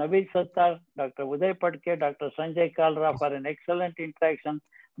Professor Naveed Sattar, Dr. Uday Phadke, Dr. Sanjay Kalra for an excellent interaction.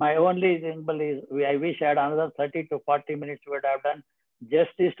 My only symbol is, I wish I had another 30 to 40 minutes would have done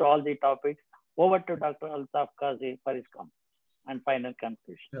justice to all the topics. Over to Dr. Altaf Qazi for his comments and final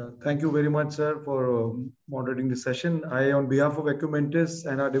conclusion. Thank you very much, sir, for moderating this session. I, on behalf of Acumentis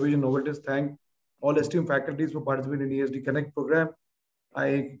and our division Noveltis, thank all esteemed faculties for participating in EASD Connect program.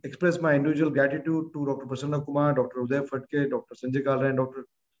 I express my individual gratitude to Dr. Prasanna Kumar, Dr. Uday Phadke, Dr. Sanjay Kalra, and Dr.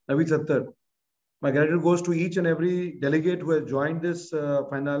 Naveed Sattar. My gratitude goes to each and every delegate who has joined this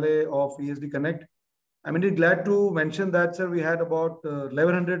finale of EASD Connect. I'm indeed glad to mention that, sir, we had about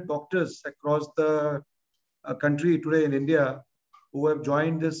 1,100 doctors across the country today in India who have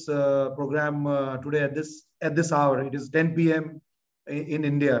joined this program today at this hour. It is 10 p.m. in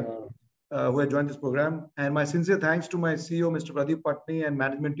India. Who have joined this program. And my sincere thanks to my CEO, Mr. Pradeep Patni, and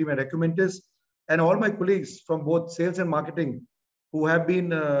management team at Acumentis, and all my colleagues from both sales and marketing who have been,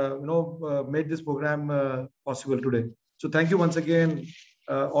 made this program possible today. So thank you once again,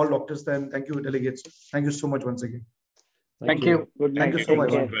 all doctors, and thank you, delegates. Thank you so much once again. Thank you. Good night. Thank you so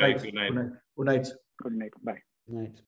much. Good night. Good night. Good night. Good night. Bye. Good night.